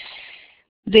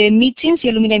 The meetings, the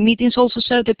Illuminate meetings, also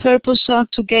serve the purpose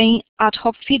to gain ad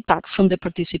hoc feedback from the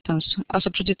participants. As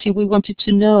a project team, we wanted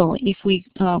to know if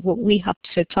what we had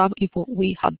set up, if what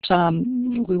we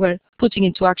were putting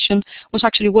into action was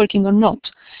actually working or not.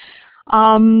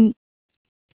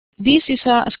 This is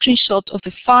a screenshot of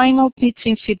the final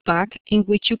meeting feedback, in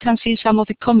which you can see some of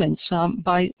the comments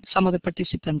by some of the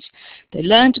participants. They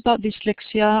learned about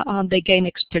dyslexia, and they gained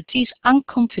expertise and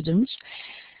confidence.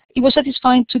 It was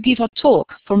satisfying to give a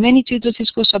talk. For many tutors,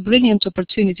 this was a brilliant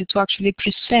opportunity to actually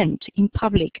present in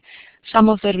public some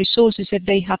of the resources that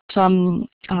they had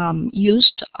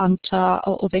used and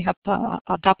or they have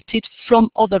adapted from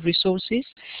other resources.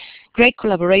 Great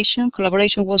collaboration.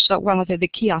 Collaboration was one of the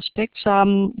key aspects.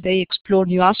 They explored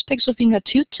new aspects of being a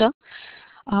tutor.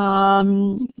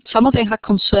 Some of them had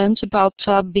concerns about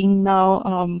being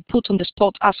now put on the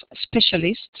spot as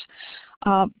specialists.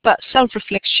 But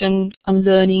self-reflection and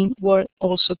learning were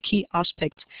also key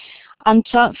aspects. And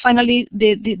finally,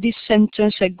 this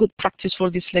sentence, a good practice for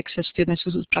dyslexia students,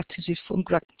 good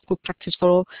practice for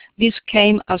all, this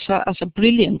came as a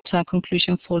brilliant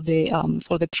conclusion for the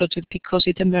project, because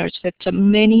it emerged that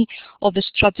many of the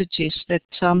strategies that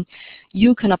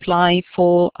you can apply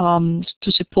for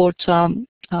to support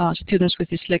students with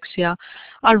dyslexia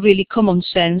are really common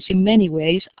sense in many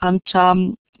ways, and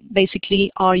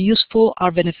basically are useful, are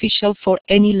beneficial for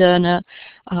any learner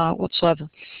whatsoever.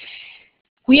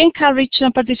 We encourage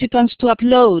participants to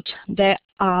upload their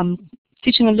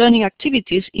teaching and learning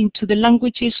activities into the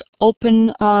Languages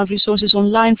Open Resources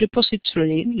Online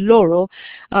repository, LORO,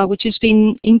 which has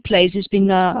been in place, it's been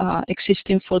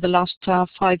existing for the last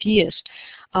 5 years.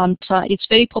 And it's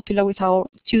very popular with our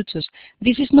tutors.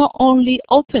 This is not only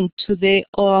open to the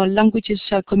languages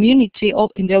community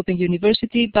in the Open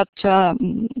University, but to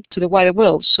the wider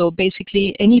world. So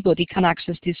basically, anybody can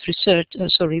access this resource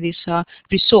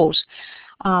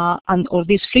or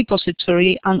this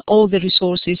repository and all the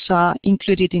resources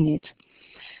included in it.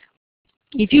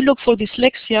 If you look for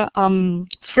dyslexia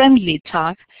friendly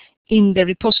tag in the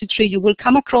repository, you will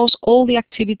come across all the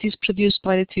activities produced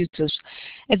by the tutors.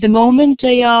 At the moment,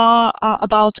 they are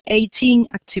about 18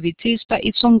 activities, but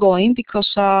it's ongoing because,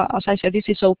 as I said, this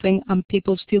is open and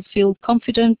people still feel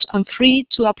confident and free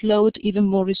to upload even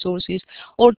more resources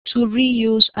or to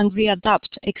reuse and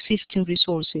readapt existing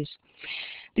resources.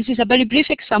 This is a very brief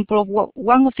example of what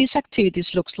one of these activities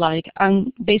looks like,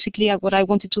 and basically what I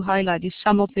wanted to highlight is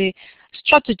some of the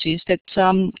strategies that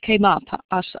came up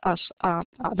as an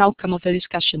outcome of the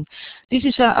discussion. This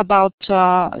is about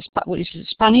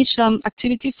Spanish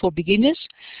activity for beginners,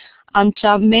 and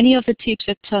many of the tips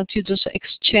that tutors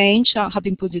exchange have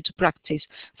been put into practice.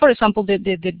 For example,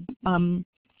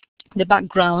 the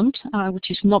background,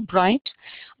 which is not bright,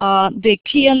 the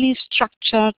clearly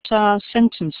structured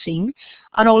sentencing,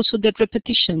 and also the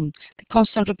repetition, the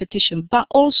constant repetition, but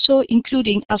also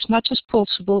including as much as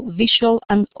possible visual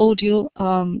and audio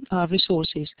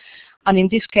resources. And in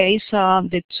this case,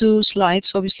 the two slides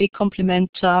obviously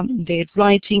complement the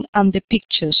writing and the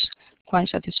pictures quite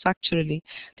satisfactorily.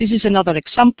 This is another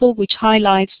example which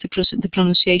highlights the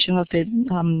pronunciation of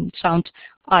the sound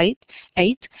 8.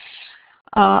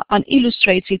 And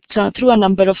illustrates it through a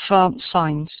number of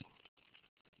signs.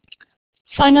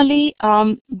 Finally,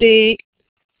 the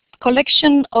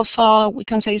collection of, we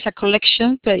can say it's a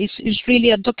collection, but it's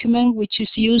really a document which is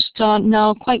used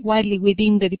now quite widely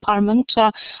within the department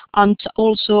and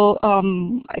also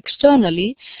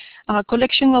externally.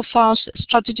 Collection of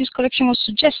strategies, collection of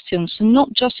suggestions, not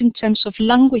just in terms of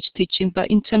language teaching, but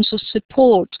in terms of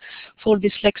support for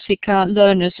dyslexic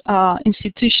learners,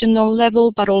 institutional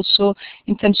level, but also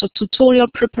in terms of tutorial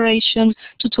preparation,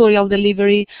 tutorial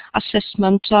delivery,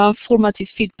 assessment, formative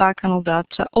feedback, and all that.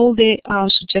 All the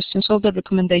suggestions, all the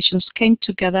recommendations came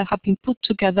together, have been put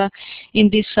together in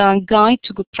this guide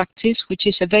to good practice, which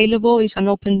is available, is an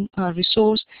open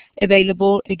resource,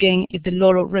 available again in the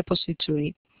LORO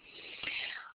repository.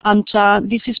 And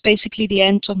this is basically the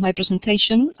end of my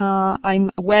presentation. I'm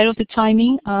aware of the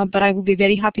timing, but I will be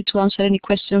very happy to answer any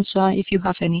questions if you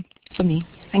have any for me.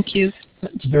 Thank you.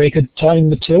 That's very good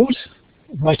timing, Mathilde.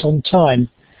 Right on time.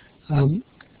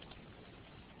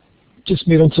 Just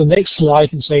move on to the next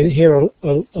slide and say that here are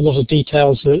a lot of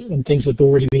details and things that have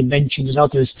already been mentioned, and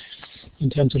others in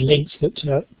terms of links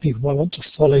that people might want to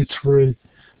follow through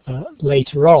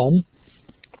later on.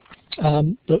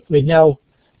 But we're now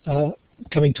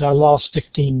coming to our last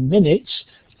 15 minutes,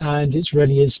 and it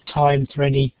really is time for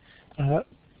any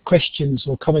questions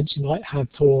or comments you might have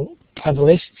for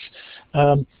panelists.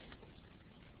 I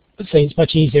think it's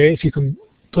much easier if you can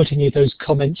put any of those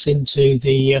comments into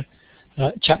the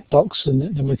chat box, and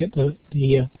then we'll get the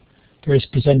various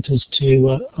presenters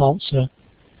to answer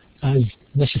as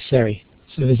necessary.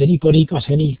 So has anybody got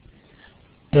any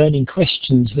burning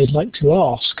questions they'd like to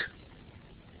ask?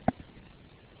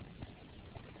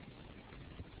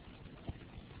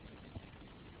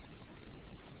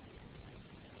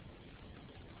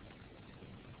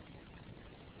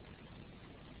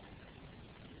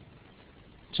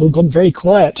 It's all gone very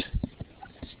quiet.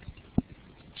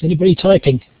 Is anybody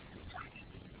typing?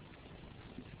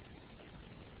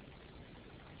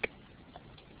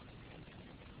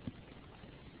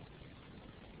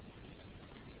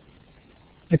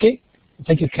 Okay,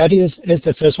 thank you, Cady. There's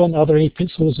the first one. Are there any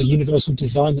principles of universal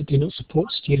design that do not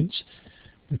support students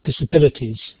with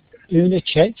disabilities? Una,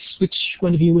 Chet, which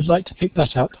one of you would like to pick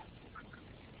that up?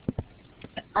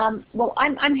 Well,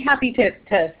 I'm happy to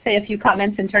say a few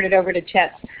comments and turn it over to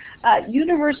Chet.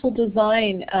 Universal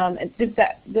design,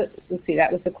 let's see,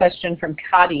 that was the question from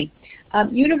Cady.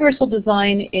 Universal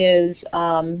design is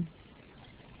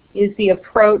the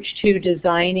approach to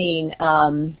designing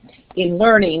in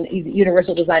learning.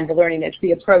 Universal design for learning, it's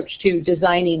the approach to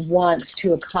designing once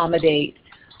to accommodate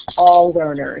all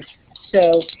learners.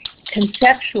 So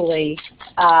conceptually,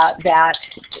 that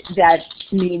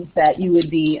means that you would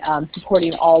be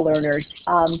supporting all learners.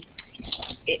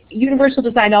 Universal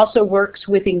design also works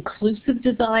with inclusive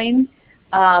design,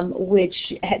 which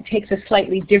takes a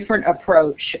slightly different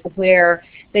approach, where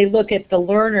they look at the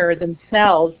learner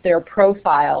themselves, their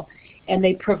profile, and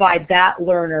they provide that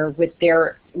learner with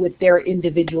their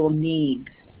individual needs.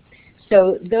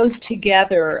 So those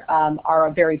together are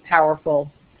a very powerful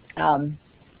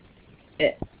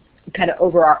kind of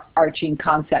overarching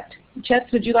concept. Jess,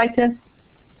 would you like to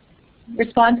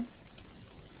respond?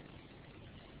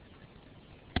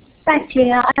 Thanks,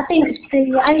 Leah. I think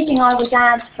the only thing I would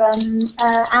add from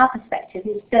our perspective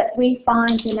is that we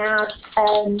find in our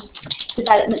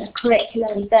development of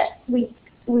curriculum that we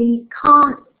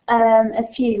can't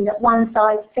assume that one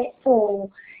size fits all.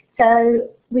 So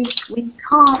we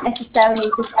can't necessarily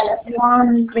develop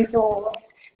one resource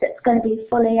that's going to be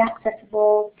fully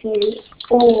accessible to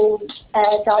all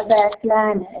diverse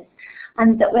learners,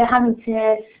 and that we're having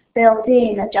to build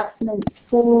in adjustments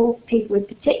for people with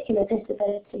particular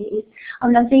disabilities. I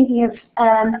mean, I'm thinking of,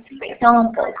 for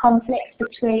example, conflicts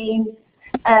between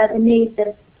the needs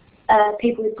of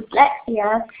people with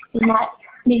dyslexia, in that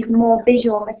need more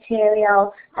visual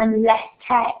material and less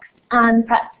text, and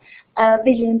perhaps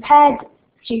visually impaired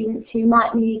students who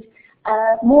might need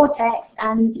more text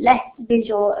and less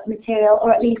visual material,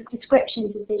 or at least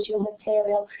descriptions of visual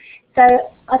material.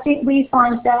 So I think we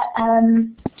find that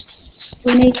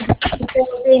we need to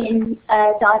build in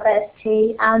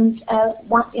diversity, and as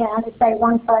I say,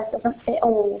 one size doesn't fit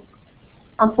all,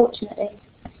 unfortunately.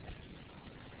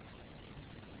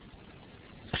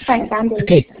 Thanks, Andy.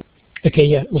 Okay,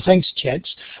 yeah. Well, thanks, Chet.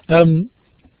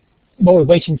 While we're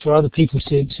waiting for other people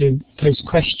to pose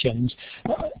questions,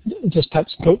 just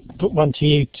perhaps put one to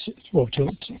you, to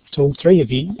all three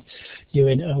of you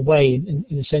in a way,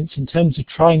 in a sense, in terms of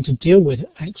trying to deal with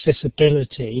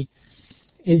accessibility.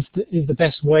 Is the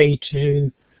best way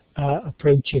to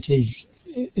approach it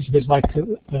is a bit like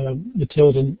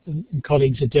Matilda and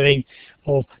colleagues are doing,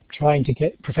 of trying to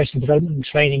get professional development and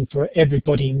training for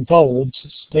everybody involved so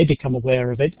they become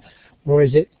aware of it, or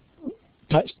is it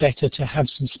perhaps better to have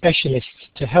some specialists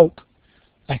to help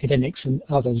academics and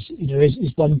others?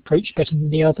 Is one approach better than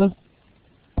the other?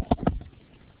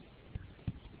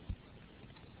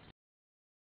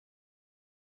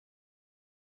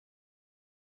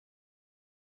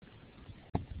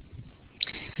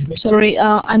 Sorry,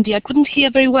 Andy, I couldn't hear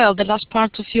very well the last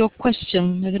part of your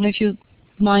question. I don't know if you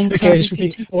mind. Okay,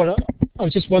 well, I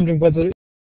was just wondering whether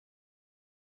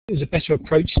is a better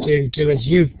approach to do as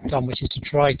you've done, which is to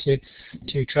try to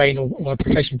train or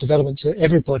professional development so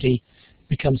everybody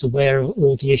becomes aware of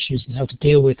all the issues and how to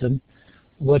deal with them,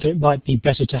 or whether it might be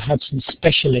better to have some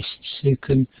specialists who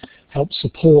can help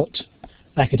support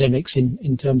academics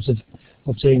in terms of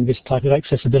doing this type of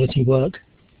accessibility work.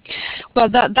 Well,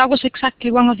 that was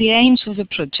exactly one of the aims of the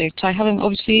project. I haven't,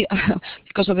 obviously,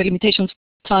 because of the limitations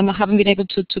of time, I haven't been able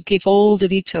to give all the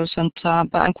details, and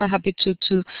but I'm quite happy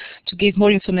to give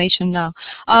more information now.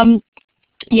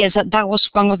 Yes, that was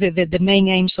one of the main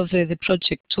aims of the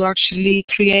project, to actually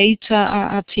create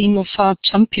a team of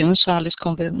champions, let's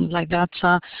call them like that,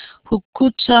 who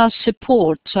could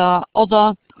support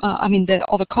other, the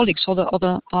other colleagues,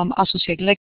 other associate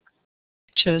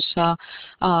lecturers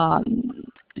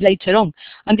later on.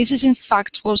 And this is in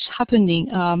fact what's happening.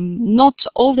 Not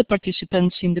all the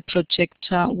participants in the project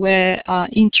were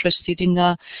interested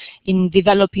in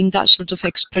developing that sort of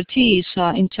expertise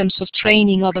in terms of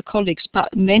training other colleagues,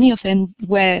 but many of them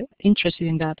were interested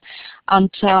in that. And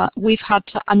we've had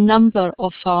a number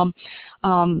of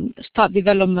staff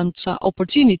development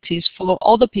opportunities for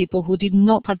other people who did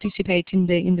not participate in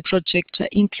the project,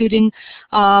 including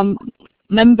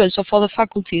members of other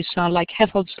faculties like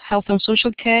health and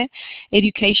social care,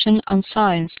 education and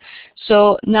science.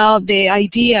 So now the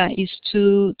idea is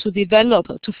to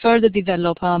further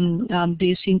develop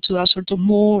this into a sort of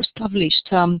more established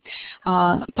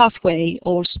pathway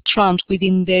or strand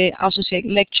within the associate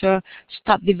lecture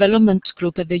staff development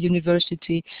group at the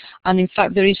university. And in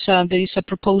fact, there is a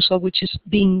proposal which is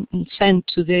being sent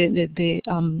to the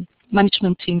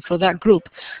management team for that group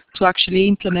to actually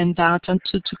implement that and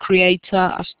to create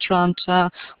a strand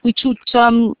which would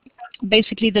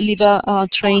basically deliver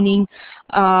training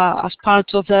as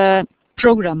part of the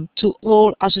program to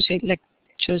all associate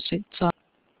lectures.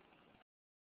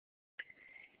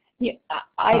 Yeah,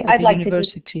 I'd like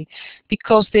university,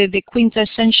 because the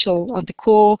quintessential or the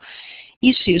core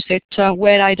issues that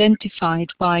were identified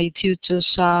by tutors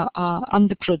on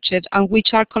the project and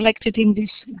which are collected in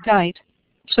this guide.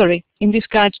 In this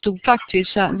guide to practice,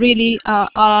 really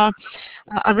are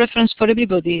a reference for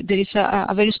everybody. There is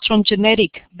a very strong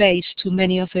generic base to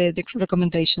many of the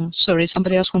recommendations. Sorry,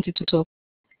 somebody else wanted to talk.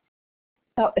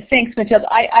 Oh, thanks,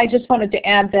 Matilda. I just wanted to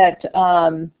add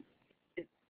that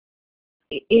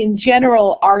in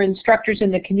general, our instructors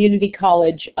in the community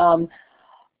college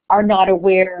are not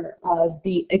aware of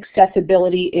the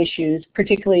accessibility issues,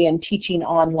 particularly in teaching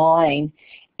online.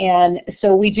 And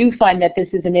so we do find that this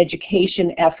is an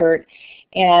education effort,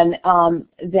 and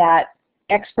that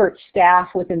expert staff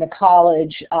within the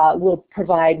college will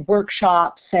provide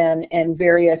workshops and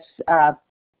various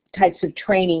types of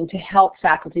training to help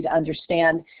faculty to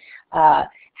understand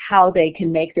how they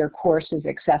can make their courses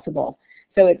accessible.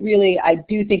 So it really, I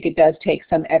do think it does take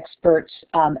some experts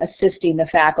assisting the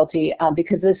faculty,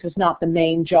 because this is not the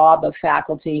main job of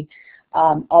faculty.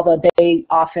 Although they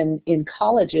often in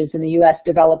colleges in the U.S.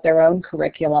 develop their own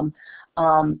curriculum,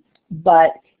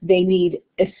 but they need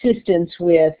assistance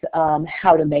with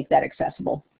how to make that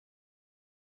accessible.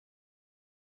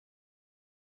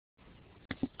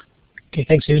 Okay,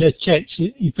 thanks, Una. Chet,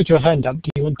 you put your hand up. Do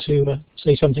you want to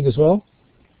say something as well?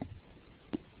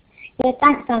 Yeah,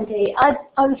 thanks, Andy. I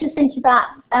was just thinking about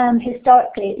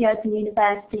historically at the Open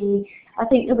University, I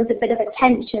think there was a bit of a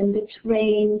tension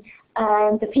between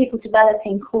the people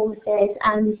developing courses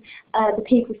and the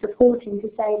people supporting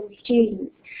disabled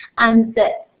students, and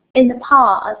that in the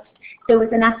past there was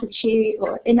an attitude,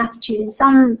 or an attitude in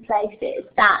some places,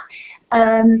 that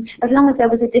as long as there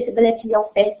was a disability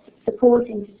office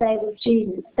supporting disabled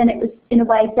students, then it was in a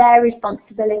way their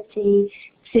responsibility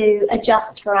to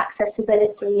adjust for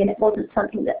accessibility, and it wasn't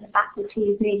something that the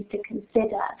faculties needed to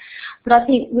consider. But I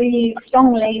think we've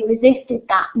strongly resisted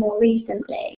that more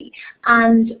recently,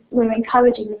 and we're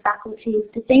encouraging the faculties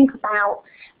to think about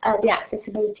the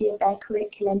accessibility of their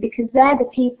curriculum, because they're the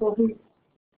people who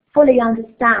fully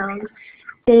understand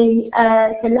the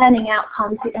learning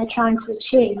outcomes that they're trying to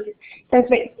achieve. So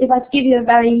if I give you a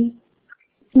very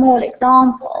small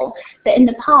example, that in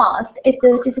the past, if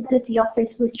the disability office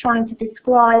was trying to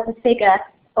describe a figure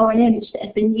or an image that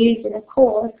had been used in a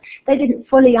course, they didn't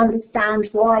fully understand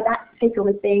why that figure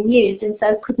was being used, and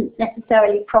so couldn't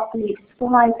necessarily properly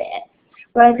describe it.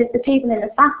 Whereas if the people in the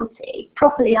faculty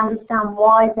properly understand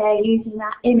why they're using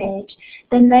that image,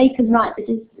 then they can write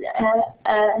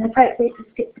an appropriate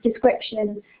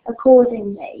description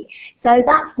accordingly. So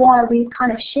that's why we've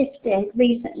kind of shifted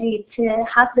recently to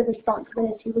have the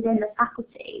responsibility within the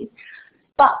faculties.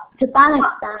 But to balance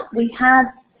that, we have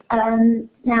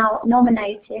now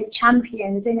nominated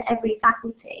champions in every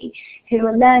faculty who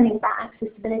are learning about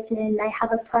accessibility, and they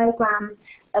have a programme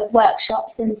of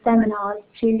workshops and seminars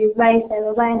to raise their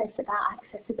awareness about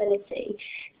accessibility.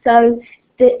 So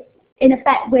that in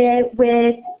effect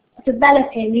we're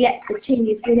developing the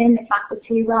expertise within the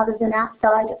faculty rather than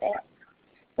outside of it.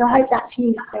 So I hope that's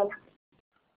useful.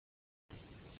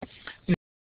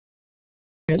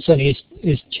 It certainly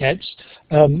is, Chet.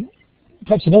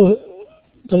 Perhaps another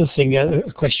thing,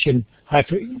 a question I have,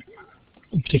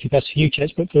 particularly that's for you,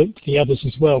 Chet, but for the others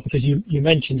as well, because you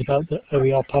mentioned about the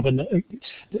OER Pub and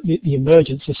the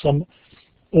emergence of some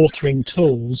authoring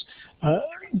tools.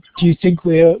 Do you think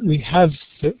we have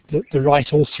the right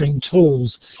authoring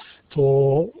tools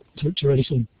to really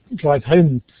sort of drive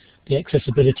home the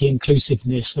accessibility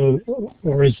inclusiveness, or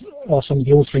are some of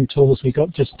the authoring tools we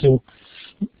got just still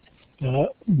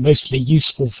mostly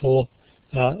useful for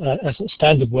as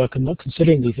standard work and not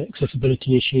considering these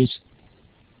accessibility issues?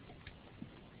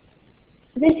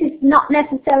 This is not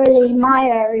necessarily my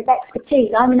area of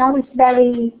expertise. I mean, I was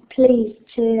very pleased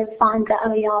to find that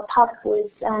OER Pub was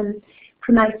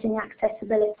promoting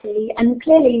accessibility, and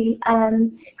clearly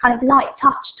kind of light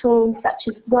touch tools such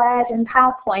as Word and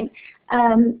PowerPoint,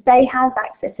 they have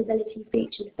accessibility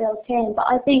features built in. But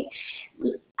I think,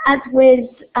 as with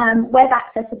web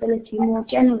accessibility more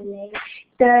generally,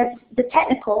 there's the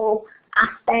technical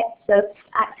aspects of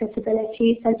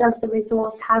accessibility. So does the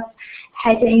resource have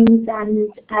headings,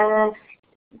 and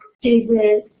do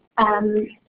the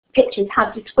pictures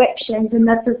have descriptions, and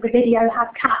does the video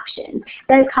have captions?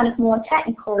 Those kind of more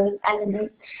technical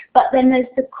elements. But then there's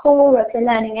the core of the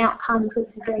learning outcomes of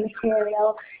the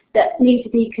material that need to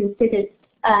be considered,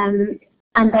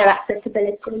 and their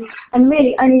accessibility. And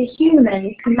really only a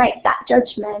human can make that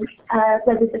judgment,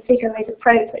 whether the figure is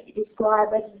appropriately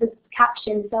described, whether the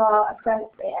captions are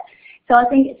appropriate. So I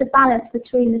think it's a balance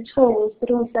between the tools,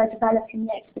 but also developing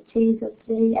the expertise of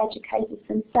the educators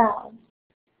themselves.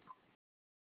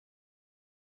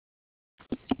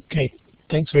 Okay,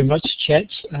 thanks very much, Chet.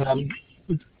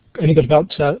 We've only got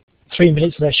about 3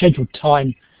 minutes of our scheduled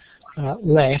time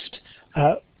left.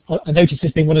 I noticed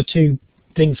there's been one or two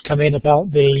things come in about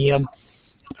the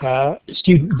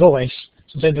student voice.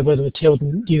 So I don't know whether Matilda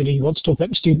and Uni wants to talk about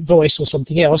the student voice or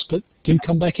something else, but do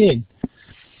come back in.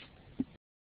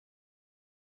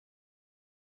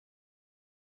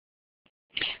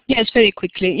 Yes, very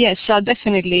quickly. Yes,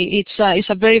 definitely. It's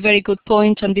a very, very good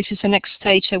point, and this is the next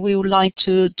stage that we want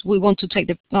to take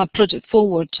the project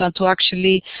forward to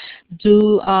actually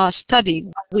do a study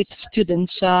with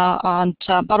students,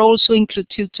 but also include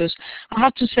tutors. I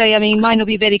have to say, I mean, it might not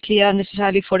be very clear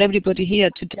necessarily for everybody here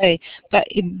today, but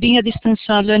being a distance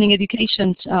learning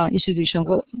education institution,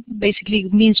 what basically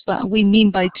we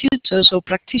mean by tutors or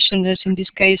practitioners in this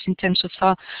case, in terms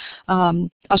of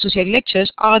associate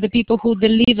lectures, are the people who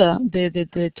deliver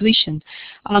the tuition.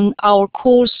 And our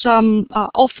course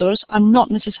authors are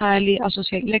not necessarily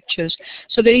associate lecturers.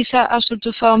 So there is a sort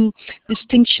of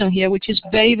distinction here, which is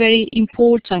very, very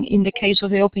important in the case of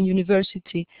the Open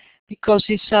University, because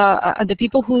it's, the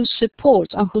people who support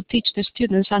and who teach the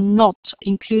students are not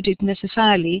included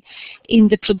necessarily in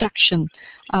the production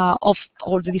of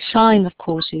or the design of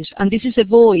courses. And this is a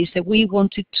voice that we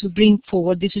wanted to bring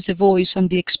forward. This is a voice and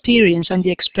the experience and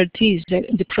the expertise that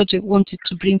the project wanted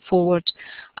to bring forward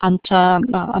and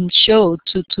show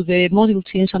to the module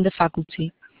teams and the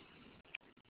faculty.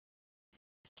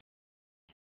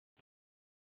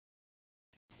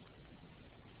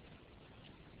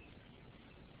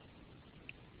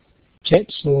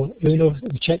 Chets or Uno?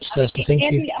 Chets first, I think.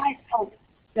 Andy,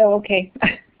 okay.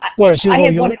 Well, it's I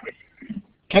had wanted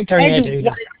carry ahead,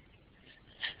 Uno.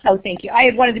 Oh, thank you. I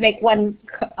had wanted to make one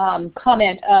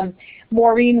comment.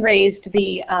 Maureen raised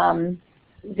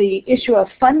the issue of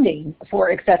funding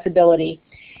for accessibility,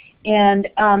 and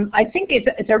I think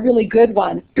it's a really good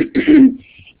one.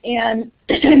 And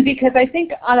because I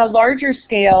think on a larger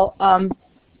scale,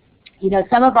 you know,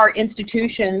 some of our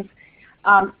institutions,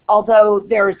 although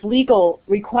there's legal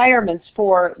requirements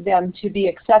for them to be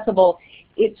accessible,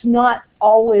 it's not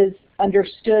always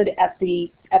understood at the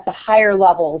higher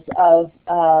levels of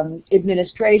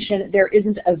administration. There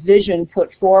isn't a vision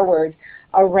put forward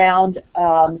around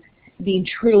being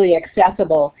truly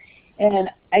accessible, and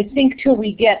I think till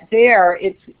we get there,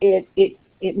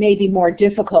 it may be more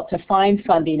difficult to find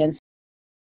funding and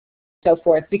so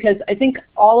forth, because I think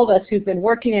all of us who've been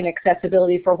working in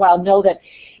accessibility for a while know that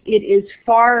it is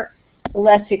far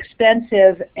less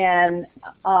expensive and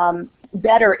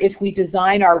better if we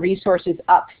design our resources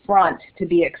up front to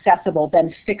be accessible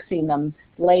than fixing them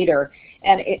later.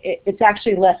 And it's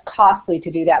actually less costly to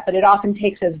do that, but it often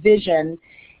takes a vision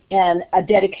and a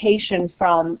dedication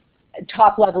from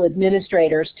top-level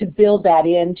administrators to build that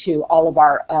into all of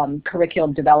our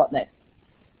curriculum development.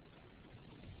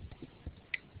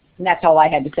 And that's all I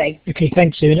had to say. Okay,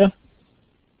 thanks, Una.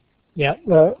 Yeah,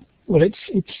 well,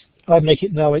 I make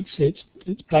it now. It's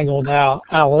bang on our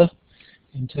hour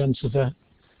in terms of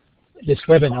this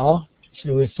webinar,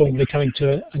 so we're formally coming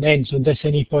to an end. So unless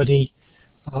anybody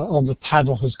on the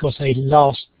panel has got a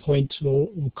last point or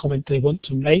comment they want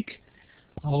to make,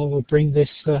 I will bring this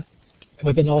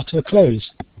webinar to a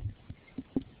close.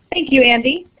 Thank you,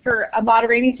 Andy, for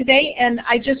moderating today. And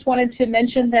I just wanted to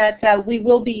mention that we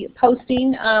will be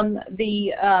posting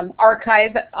the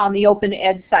archive on the Open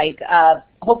Ed site,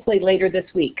 hopefully later this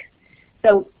week.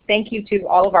 So thank you to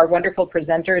all of our wonderful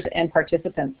presenters and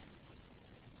participants.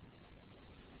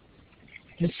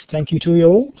 Yes, thank you to you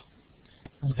all.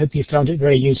 I hope you found it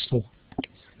very useful.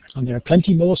 And there are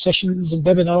plenty more sessions and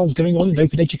webinars going on in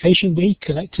Open Education Week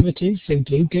and activities, so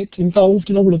do get involved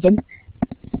in all of them.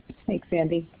 Thanks,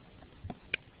 Andy.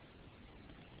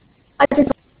 I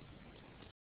just